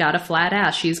 she's got a flat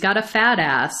ass, she's got a fat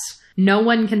ass." No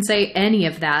one can say any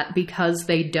of that because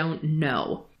they don't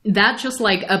know. That just,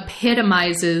 like,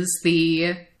 epitomizes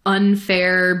the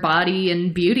unfair body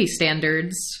and beauty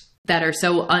standards that are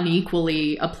so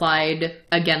unequally applied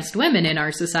against women in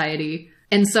our society.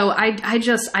 And so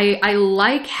I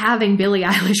like having Billie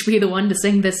Eilish be the one to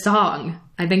sing this song.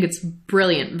 I think it's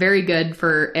brilliant, very good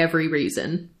for every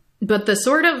reason. But the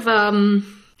sort of,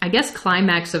 I guess,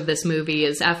 climax of this movie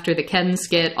is after the Kens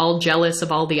get all jealous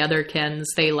of all the other Kens,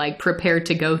 they, like, prepare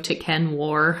to go to Ken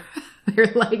War.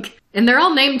 They're like, and they're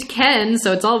all named Ken,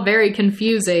 so it's all very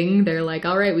confusing. They're like,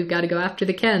 all right, we've got to go after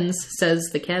the Kens, says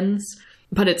the Kens.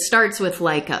 But it starts with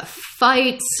like a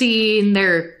fight scene.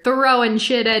 They're throwing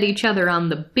shit at each other on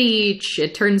the beach.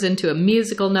 It turns into a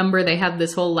musical number. They have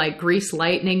this whole like Grease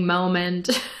Lightning moment.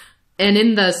 And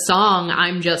in the song,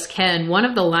 I'm Just Ken, one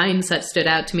of the lines that stood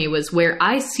out to me was, where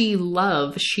I see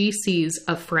love, she sees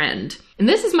a friend. And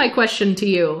this is my question to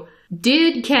you.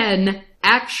 Did Ken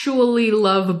actually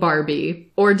love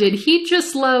Barbie? Or did he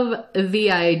just love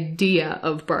the idea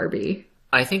of Barbie?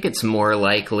 I think it's more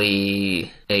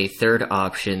likely a third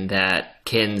option, that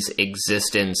Ken's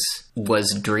existence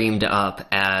was dreamed up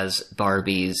as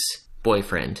Barbie's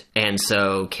boyfriend. And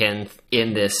so Ken,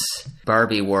 in this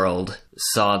Barbie world,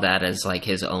 saw that as like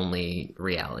his only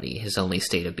reality, his only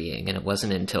state of being. And it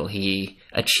wasn't until he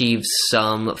achieved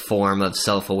some form of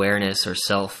self-awareness or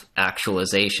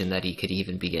self-actualization that he could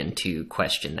even begin to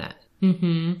question that.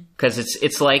 Because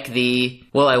it's like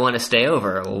I want to stay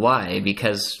over. Well, why?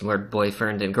 Because we're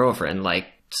boyfriend and girlfriend. Like,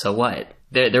 so what?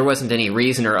 There wasn't any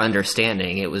reason or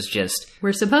understanding. It was just,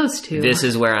 we're supposed to. This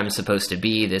is where I'm supposed to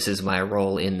be. This is my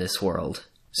role in this world.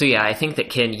 So yeah, I think that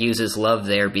Ken uses love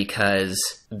there because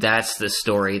that's the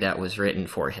story that was written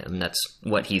for him. That's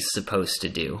what he's supposed to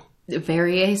do.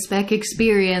 Very A-spec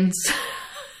experience.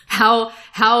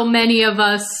 How many of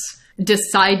us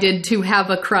decided to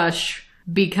have a crush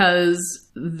because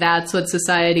that's what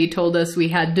society told us we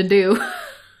had to do?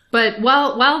 But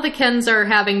while the Kens are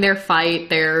having their fight,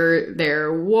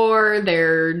 their war,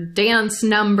 their dance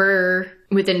number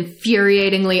with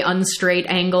infuriatingly unstraight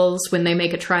angles when they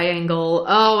make a triangle.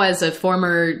 Oh, as a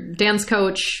former dance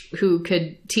coach who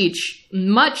could teach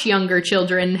much younger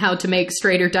children how to make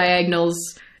straighter diagonals,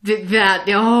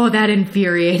 that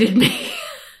infuriated me.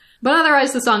 But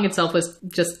otherwise, the song itself was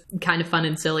just kind of fun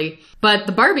and silly. But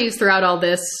the Barbies, throughout all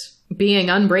this, being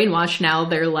unbrainwashed now,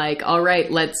 they're like, all right,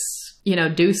 let's,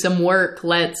 do some work.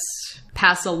 Let's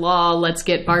pass a law. Let's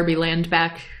get Barbie Land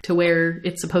back to where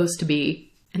it's supposed to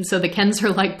be. And so the Kens are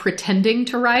like pretending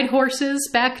to ride horses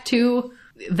back to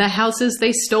the houses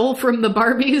they stole from the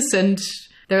Barbies. And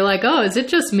they're like, oh, is it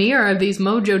just me, or are these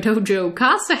Mojo Dojo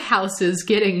Casa houses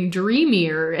getting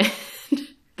dreamier?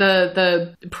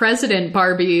 The president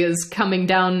Barbie is coming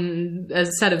down a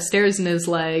set of stairs and is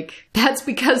like, that's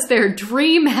because they're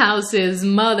dream houses,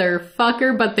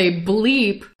 motherfucker, but they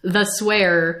bleep the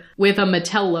swear with a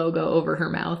Mattel logo over her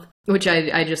mouth, which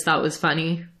I just thought was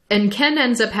funny. And Ken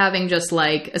ends up having just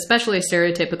like, especially a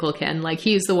stereotypical Ken, like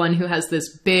he's the one who has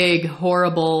this big,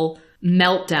 horrible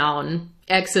meltdown,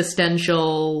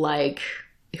 existential, like,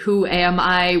 who am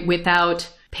I without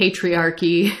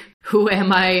patriarchy? Who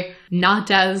am I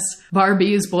not as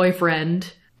Barbie's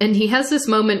boyfriend? And he has this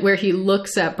moment where he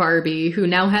looks at Barbie, who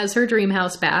now has her dream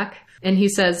house back, and he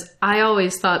says, I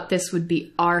always thought this would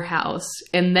be our house.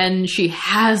 And then she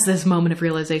has this moment of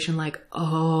realization like,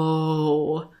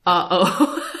 oh,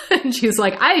 uh-oh. And she's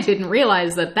like, I didn't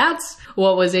realize that that's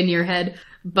what was in your head.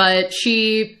 But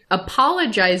she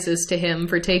apologizes to him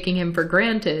for taking him for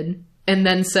granted. And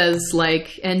then says,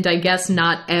 like, and I guess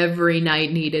not every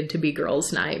night needed to be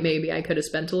girls' night. Maybe I could have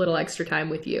spent a little extra time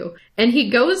with you. And he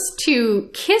goes to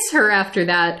kiss her after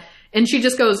that, and she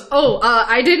just goes,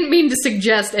 I didn't mean to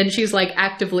suggest, and she's, like,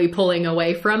 actively pulling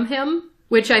away from him.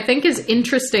 Which I think is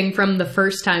interesting from the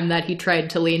first time that he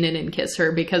tried to lean in and kiss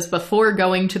her, because before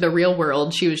going to the real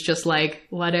world, she was just like,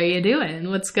 what are you doing?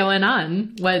 What's going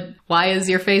on? Why is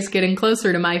your face getting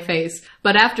closer to my face?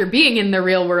 But after being in the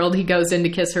real world, he goes in to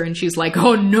kiss her and she's like,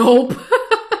 oh, nope.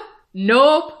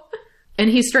 Nope. And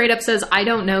he straight up says, I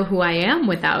don't know who I am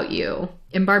without you.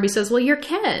 And Barbie says, well, you're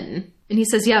Ken. And he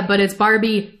says, yeah, but it's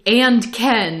Barbie and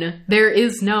Ken. There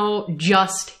is no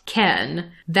just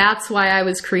Ken. That's why I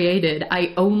was created.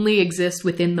 I only exist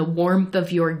within the warmth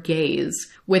of your gaze.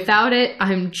 Without it,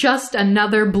 I'm just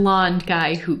another blonde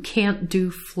guy who can't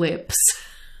do flips.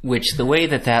 Which, the way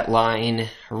that line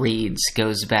reads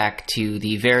goes back to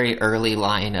the very early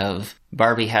line of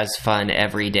Barbie has fun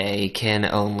every day, Ken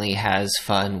only has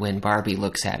fun when Barbie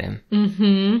looks at him.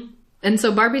 Mm-hmm. And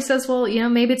so Barbie says, well,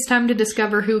 maybe it's time to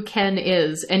discover who Ken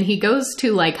is. And he goes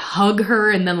to, like, hug her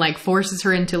and then, like, forces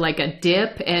her into, like, a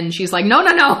dip. And she's like, no.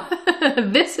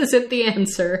 This isn't the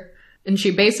answer. And she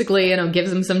basically,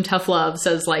 gives him some tough love.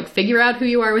 Says, like, figure out who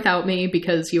you are without me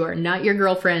because you are not your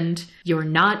girlfriend. You're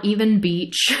not even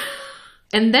Beach.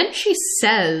 And then she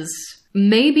says,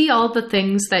 maybe all the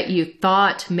things that you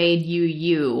thought made you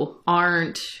you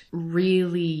aren't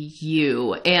really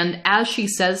you. And as she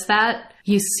says that,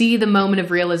 you see the moment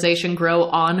of realization grow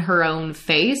on her own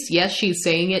face. Yes, she's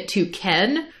saying it to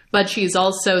Ken, but she's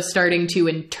also starting to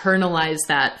internalize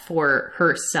that for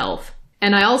herself.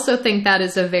 And I also think that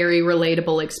is a very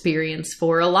relatable experience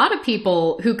for a lot of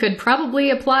people who could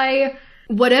probably apply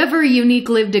whatever unique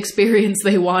lived experience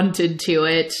they wanted to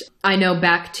it. I know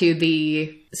back to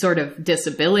the sort of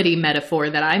disability metaphor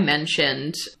that I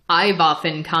mentioned, I've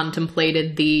often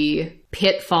contemplated the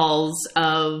pitfalls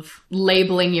of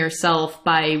labeling yourself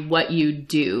by what you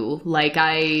do. Like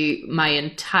my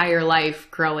entire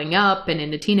life growing up and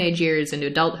into teenage years, into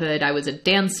adulthood, I was a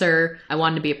dancer. I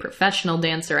wanted to be a professional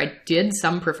dancer. I did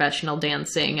some professional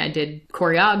dancing. I did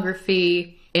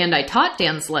choreography. And I taught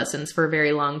dance lessons for a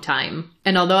very long time.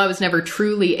 And although I was never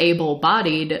truly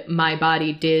able-bodied, my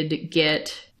body did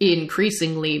get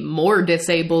increasingly more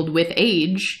disabled with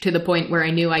age, to the point where I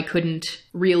knew I couldn't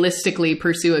realistically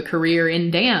pursue a career in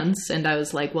dance. And I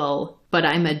was like, well, but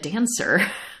I'm a dancer.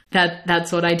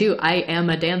 That's what I do. I am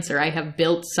a dancer. I have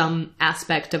built some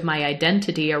aspect of my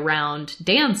identity around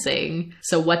dancing.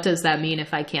 So what does that mean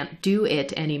if I can't do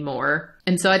it anymore?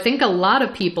 And so I think a lot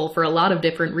of people, for a lot of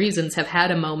different reasons, have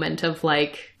had a moment of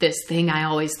like, this thing I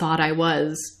always thought I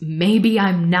was, maybe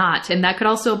I'm not. And that could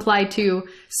also apply to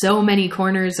so many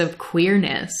corners of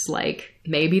queerness. Like,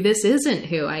 maybe this isn't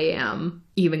who I am.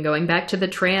 Even going back to the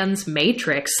trans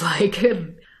matrix, like,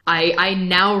 I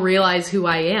now realize who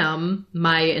I am.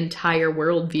 My entire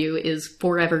worldview is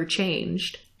forever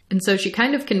changed. And so she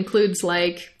kind of concludes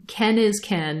like, Ken is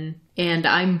Ken, and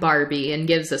I'm Barbie, and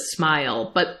gives a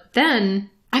smile. But then,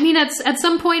 I mean, at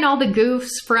some point, all the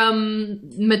goofs from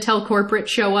Mattel Corporate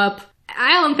show up.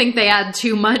 I don't think they add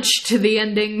too much to the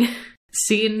ending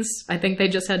scenes. I think they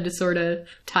just had to sort of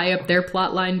tie up their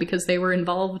plot line because they were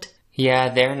involved. Yeah,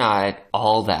 they're not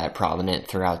all that prominent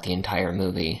throughout the entire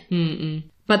movie. Mm-mm.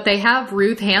 But they have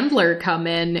Ruth Handler come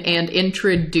in and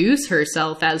introduce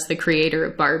herself as the creator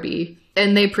of Barbie.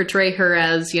 And they portray her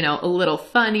as, you know, a little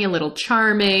funny, a little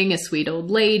charming, a sweet old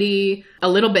lady, a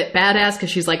little bit badass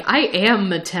because she's like, I am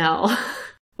Mattel.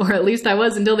 Or at least I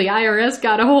was until the IRS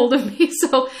got a hold of me.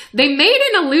 So they made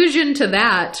an allusion to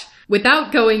that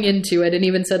without going into it and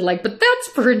even said like, but that's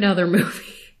for another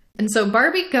movie. And so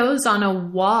Barbie goes on a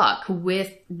walk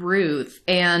with Ruth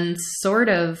and sort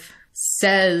of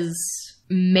says,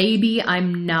 maybe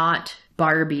I'm not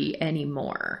Barbie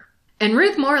anymore. And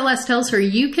Ruth more or less tells her,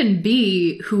 you can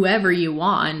be whoever you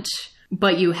want,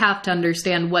 but you have to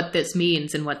understand what this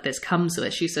means and what this comes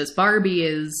with. She says, Barbie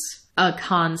is a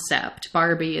concept.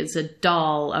 Barbie is a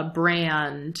doll, a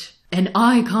brand, an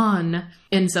icon.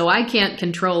 And so I can't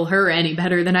control her any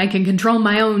better than I can control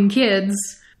my own kids.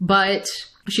 But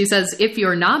she says, if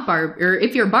you're not Barbie, or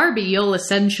if you're Barbie, you'll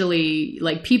essentially,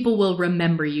 like, people will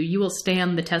remember you. You will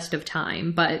stand the test of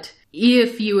time. But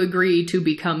if you agree to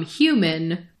become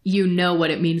human, you know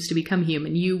what it means to become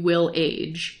human. You will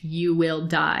age. You will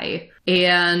die.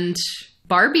 And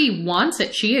Barbie wants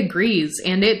it. She agrees.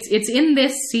 And it's in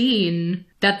this scene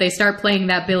that they start playing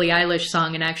that Billie Eilish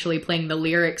song and actually playing the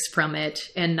lyrics from it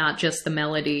and not just the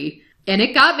melody. And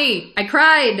it got me. I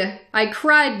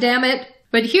cried, damn it.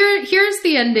 But here's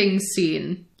the ending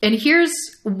scene. And here's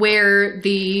where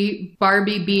the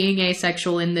Barbie being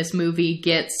asexual in this movie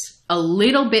gets a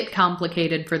little bit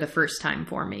complicated for the first time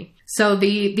for me. So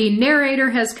the narrator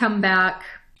has come back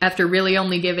after really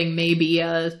only giving maybe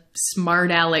a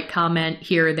smart aleck comment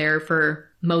here or there for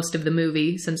most of the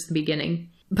movie since the beginning.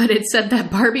 But it said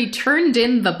that Barbie turned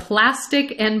in the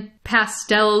plastic and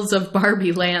pastels of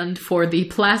Barbie Land for the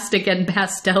plastic and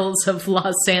pastels of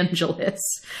Los Angeles.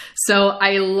 So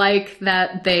I like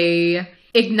that they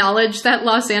acknowledge that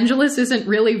Los Angeles isn't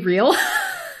really real.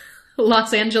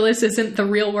 Los Angeles isn't the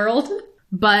real world.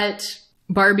 But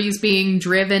Barbie's being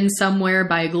driven somewhere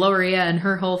by Gloria and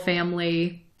her whole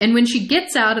family. And when she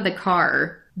gets out of the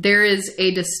car, there is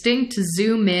a distinct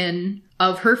zoom in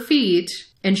of her feet.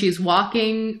 And she's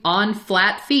walking on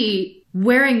flat feet,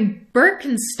 wearing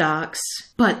Birkenstocks,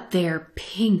 but they're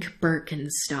pink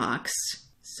Birkenstocks.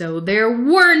 So there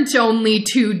weren't only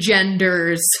two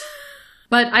genders.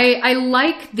 But I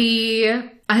like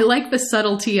the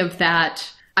subtlety of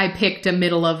that. I picked a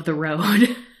middle of the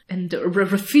road and a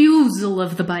refusal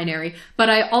of the binary. But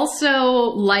I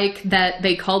also like that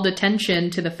they called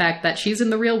attention to the fact that she's in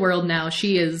the real world now.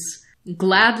 She is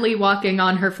gladly walking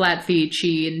on her flat feet.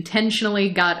 She intentionally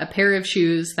got a pair of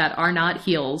shoes that are not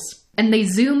heels. And they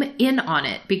zoom in on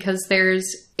it because there's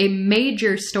a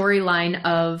major storyline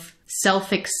of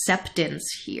self-acceptance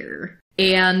here.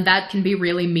 And that can be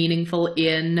really meaningful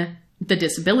in the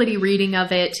disability reading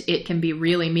of it. It can be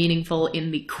really meaningful in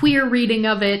the queer reading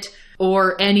of it.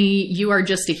 Or any, you are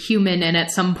just a human and at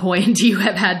some point you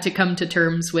have had to come to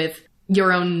terms with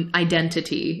your own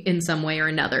identity in some way or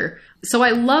another. So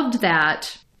I loved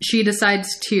that. She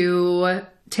decides to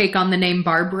take on the name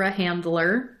Barbara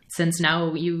Handler. since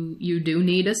now you do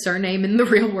need a surname in the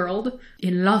real world,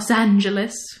 in Los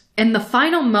Angeles. And the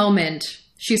final moment,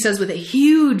 she says with a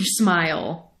huge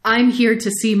smile, "I'm here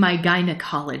to see my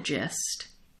gynecologist."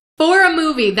 For a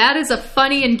movie, that is a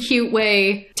funny and cute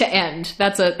way to end.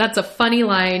 That's a funny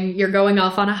line. You're going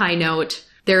off on a high note.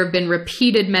 There have been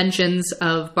repeated mentions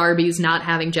of Barbies not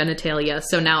having genitalia.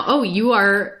 So now, oh, you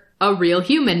are a real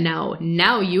human now.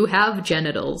 Now you have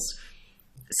genitals.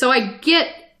 So I get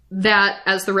that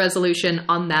as the resolution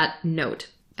on that note.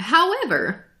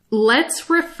 However, let's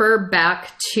refer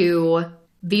back to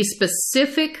the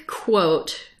specific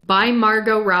quote by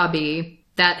Margot Robbie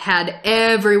that had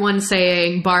everyone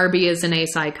saying Barbie is an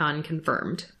ace icon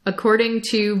confirmed. According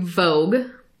to Vogue,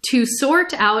 to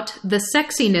sort out the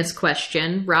sexiness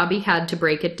question, Robbie had to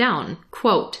break it down.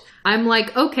 Quote, "I'm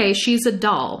like, okay, she's a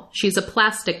doll. She's a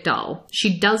plastic doll.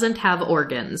 She doesn't have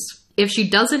organs. If she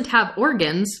doesn't have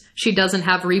organs, she doesn't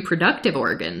have reproductive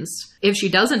organs. If she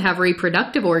doesn't have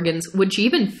reproductive organs, would she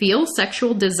even feel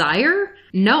sexual desire?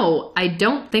 No, I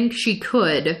don't think she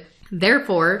could.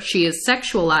 Therefore, she is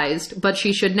sexualized, but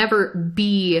she should never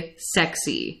be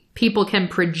sexy. People can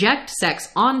project sex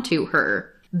onto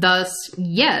her. Thus,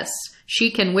 yes, she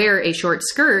can wear a short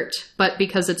skirt, but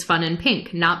because it's fun and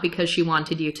pink, not because she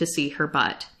wanted you to see her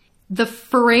butt." The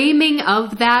framing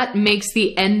of that makes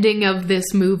the ending of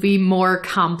this movie more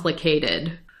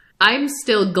complicated. I'm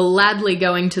still gladly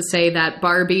going to say that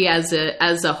Barbie as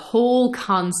a whole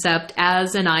concept,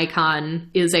 as an icon,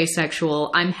 is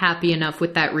asexual. I'm happy enough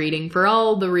with that reading for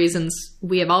all the reasons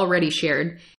we have already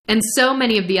shared. And so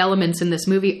many of the elements in this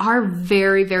movie are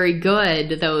very, very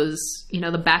good. Those,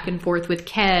 the back and forth with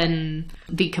Ken,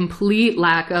 the complete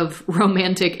lack of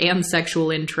romantic and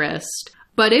sexual interest.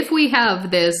 But if we have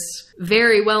this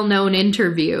very well-known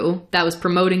interview that was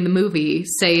promoting the movie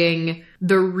saying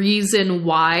the reason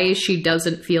why she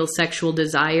doesn't feel sexual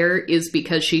desire is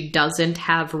because she doesn't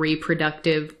have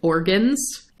reproductive organs,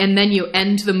 and then you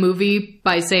end the movie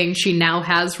by saying she now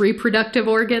has reproductive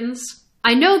organs,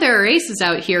 I know there are aces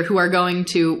out here who are going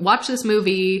to watch this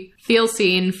movie, feel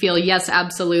seen, feel yes,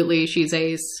 absolutely, she's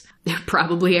ace.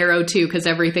 Probably Arrow too, because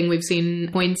everything we've seen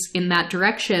points in that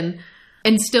direction,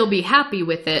 and still be happy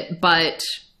with it. But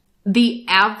the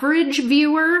average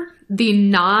viewer, the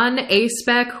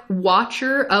non-A-spec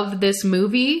watcher of this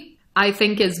movie, I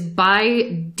think is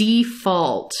by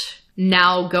default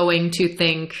now going to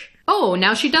think, oh,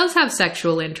 now she does have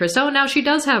sexual interest. Oh, now she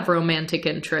does have romantic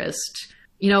interest.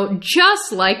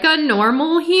 Just like a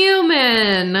normal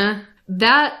human.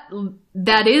 That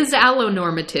is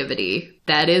allonormativity.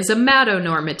 That is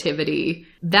amatonormativity.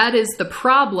 That is the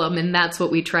problem, and that's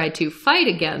what we try to fight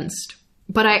against.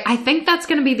 But I think that's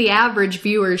going to be the average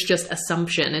viewer's just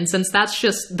assumption. And since that's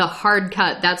just the hard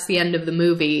cut, that's the end of the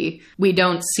movie, we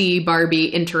don't see Barbie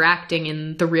interacting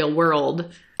in the real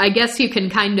world. I guess you can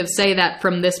kind of say that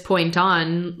from this point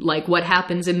on, like what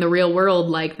happens in the real world,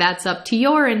 like that's up to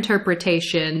your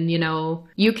interpretation,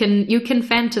 You can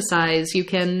fantasize, you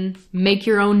can make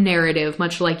your own narrative,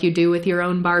 much like you do with your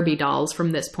own Barbie dolls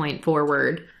from this point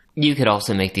forward. You could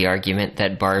also make the argument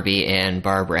that Barbie and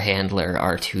Barbara Handler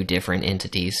are two different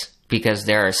entities, because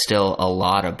there are still a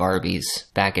lot of Barbies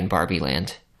back in Barbie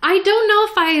Land. I don't know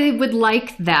if I would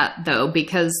like that, though,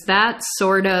 because that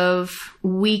sort of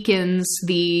weakens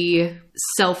the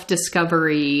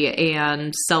self-discovery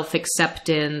and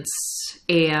self-acceptance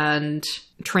and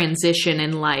transition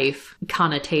in life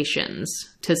connotations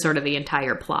to sort of the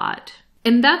entire plot.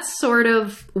 And that's sort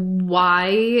of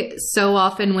why so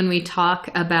often when we talk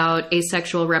about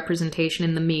asexual representation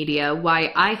in the media,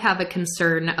 why I have a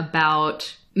concern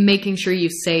about making sure you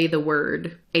say the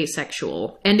word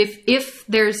asexual. And if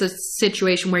there's a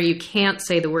situation where you can't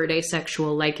say the word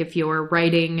asexual, like if you're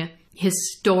writing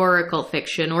historical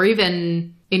fiction or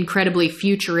even incredibly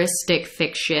futuristic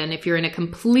fiction, if you're in a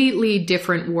completely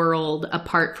different world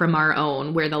apart from our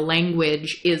own, where the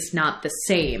language is not the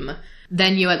same,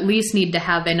 then you at least need to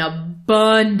have an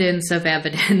abundance of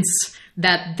evidence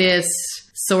that this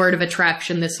sort of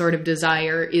attraction, this sort of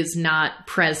desire is not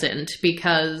present,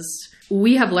 because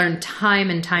we have learned time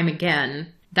and time again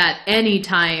that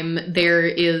anytime there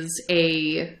is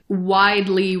a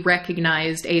widely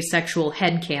recognized asexual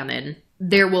headcanon,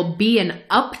 there will be an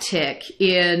uptick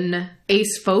in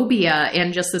acephobia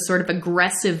and just this sort of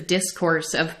aggressive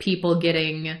discourse of people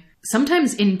getting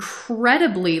sometimes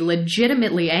incredibly,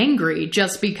 legitimately angry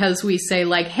just because we say,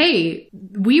 like, hey,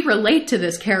 we relate to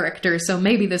this character, so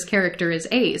maybe this character is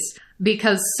ace.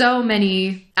 Because so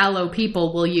many allo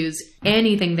people will use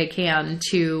anything they can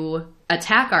to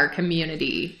attack our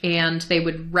community, and they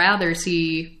would rather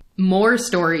see more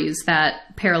stories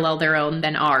that parallel their own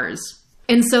than ours.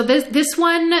 And so this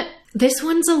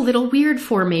one's a little weird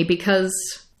for me because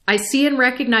I see and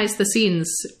recognize the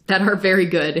scenes that are very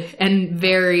good and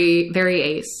very, very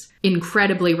ace.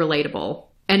 Incredibly relatable.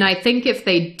 And I think if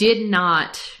they did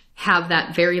not have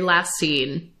that very last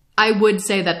scene, I would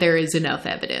say that there is enough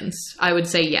evidence. I would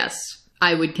say yes,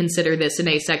 I would consider this an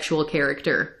asexual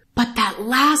character. But that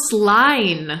last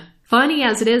line, funny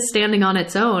as it is standing on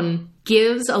its own,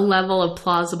 gives a level of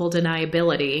plausible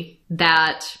deniability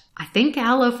that I think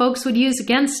allo folks would use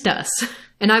against us.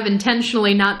 And I've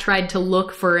intentionally not tried to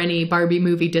look for any Barbie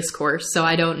movie discourse, so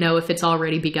I don't know if it's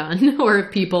already begun or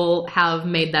if people have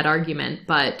made that argument,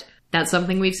 but that's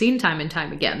something we've seen time and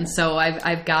time again, so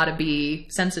I've got to be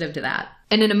sensitive to that.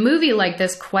 And in a movie like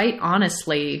this, quite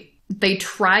honestly, they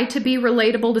try to be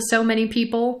relatable to so many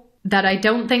people that I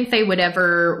don't think they would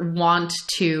ever want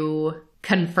to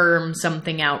confirm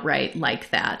something outright like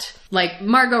that. Like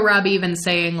Margot Robbie even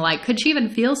saying, like, could she even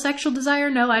feel sexual desire?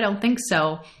 No, I don't think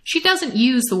so. She doesn't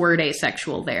use the word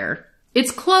asexual there. It's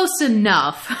close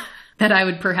enough that I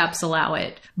would perhaps allow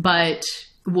it. But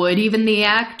would even the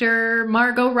actor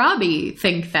Margot Robbie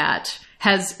think that?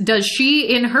 Does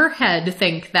she in her head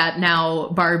think that now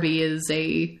Barbie is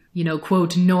a,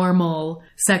 quote, normal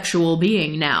sexual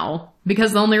being now?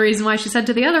 Because the only reason why she said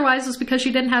to the otherwise was because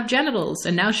she didn't have genitals,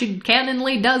 and now she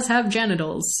canonly does have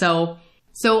genitals. So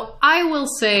I will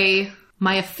say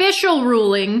my official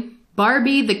ruling,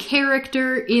 Barbie the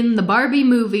character in the Barbie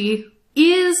movie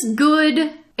is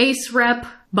good ace rep,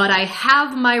 but I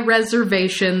have my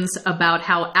reservations about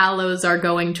how allos are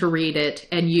going to read it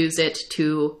and use it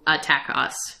to attack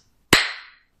us.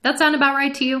 That sound about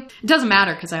right to you? It doesn't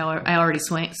matter because I already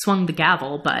swung the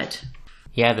gavel, but...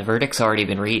 Yeah, the verdict's already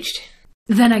been reached.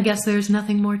 Then I guess there's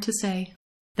nothing more to say.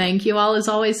 Thank you all as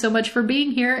always so much for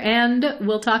being here, and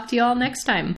we'll talk to you all next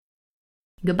time.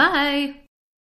 Goodbye!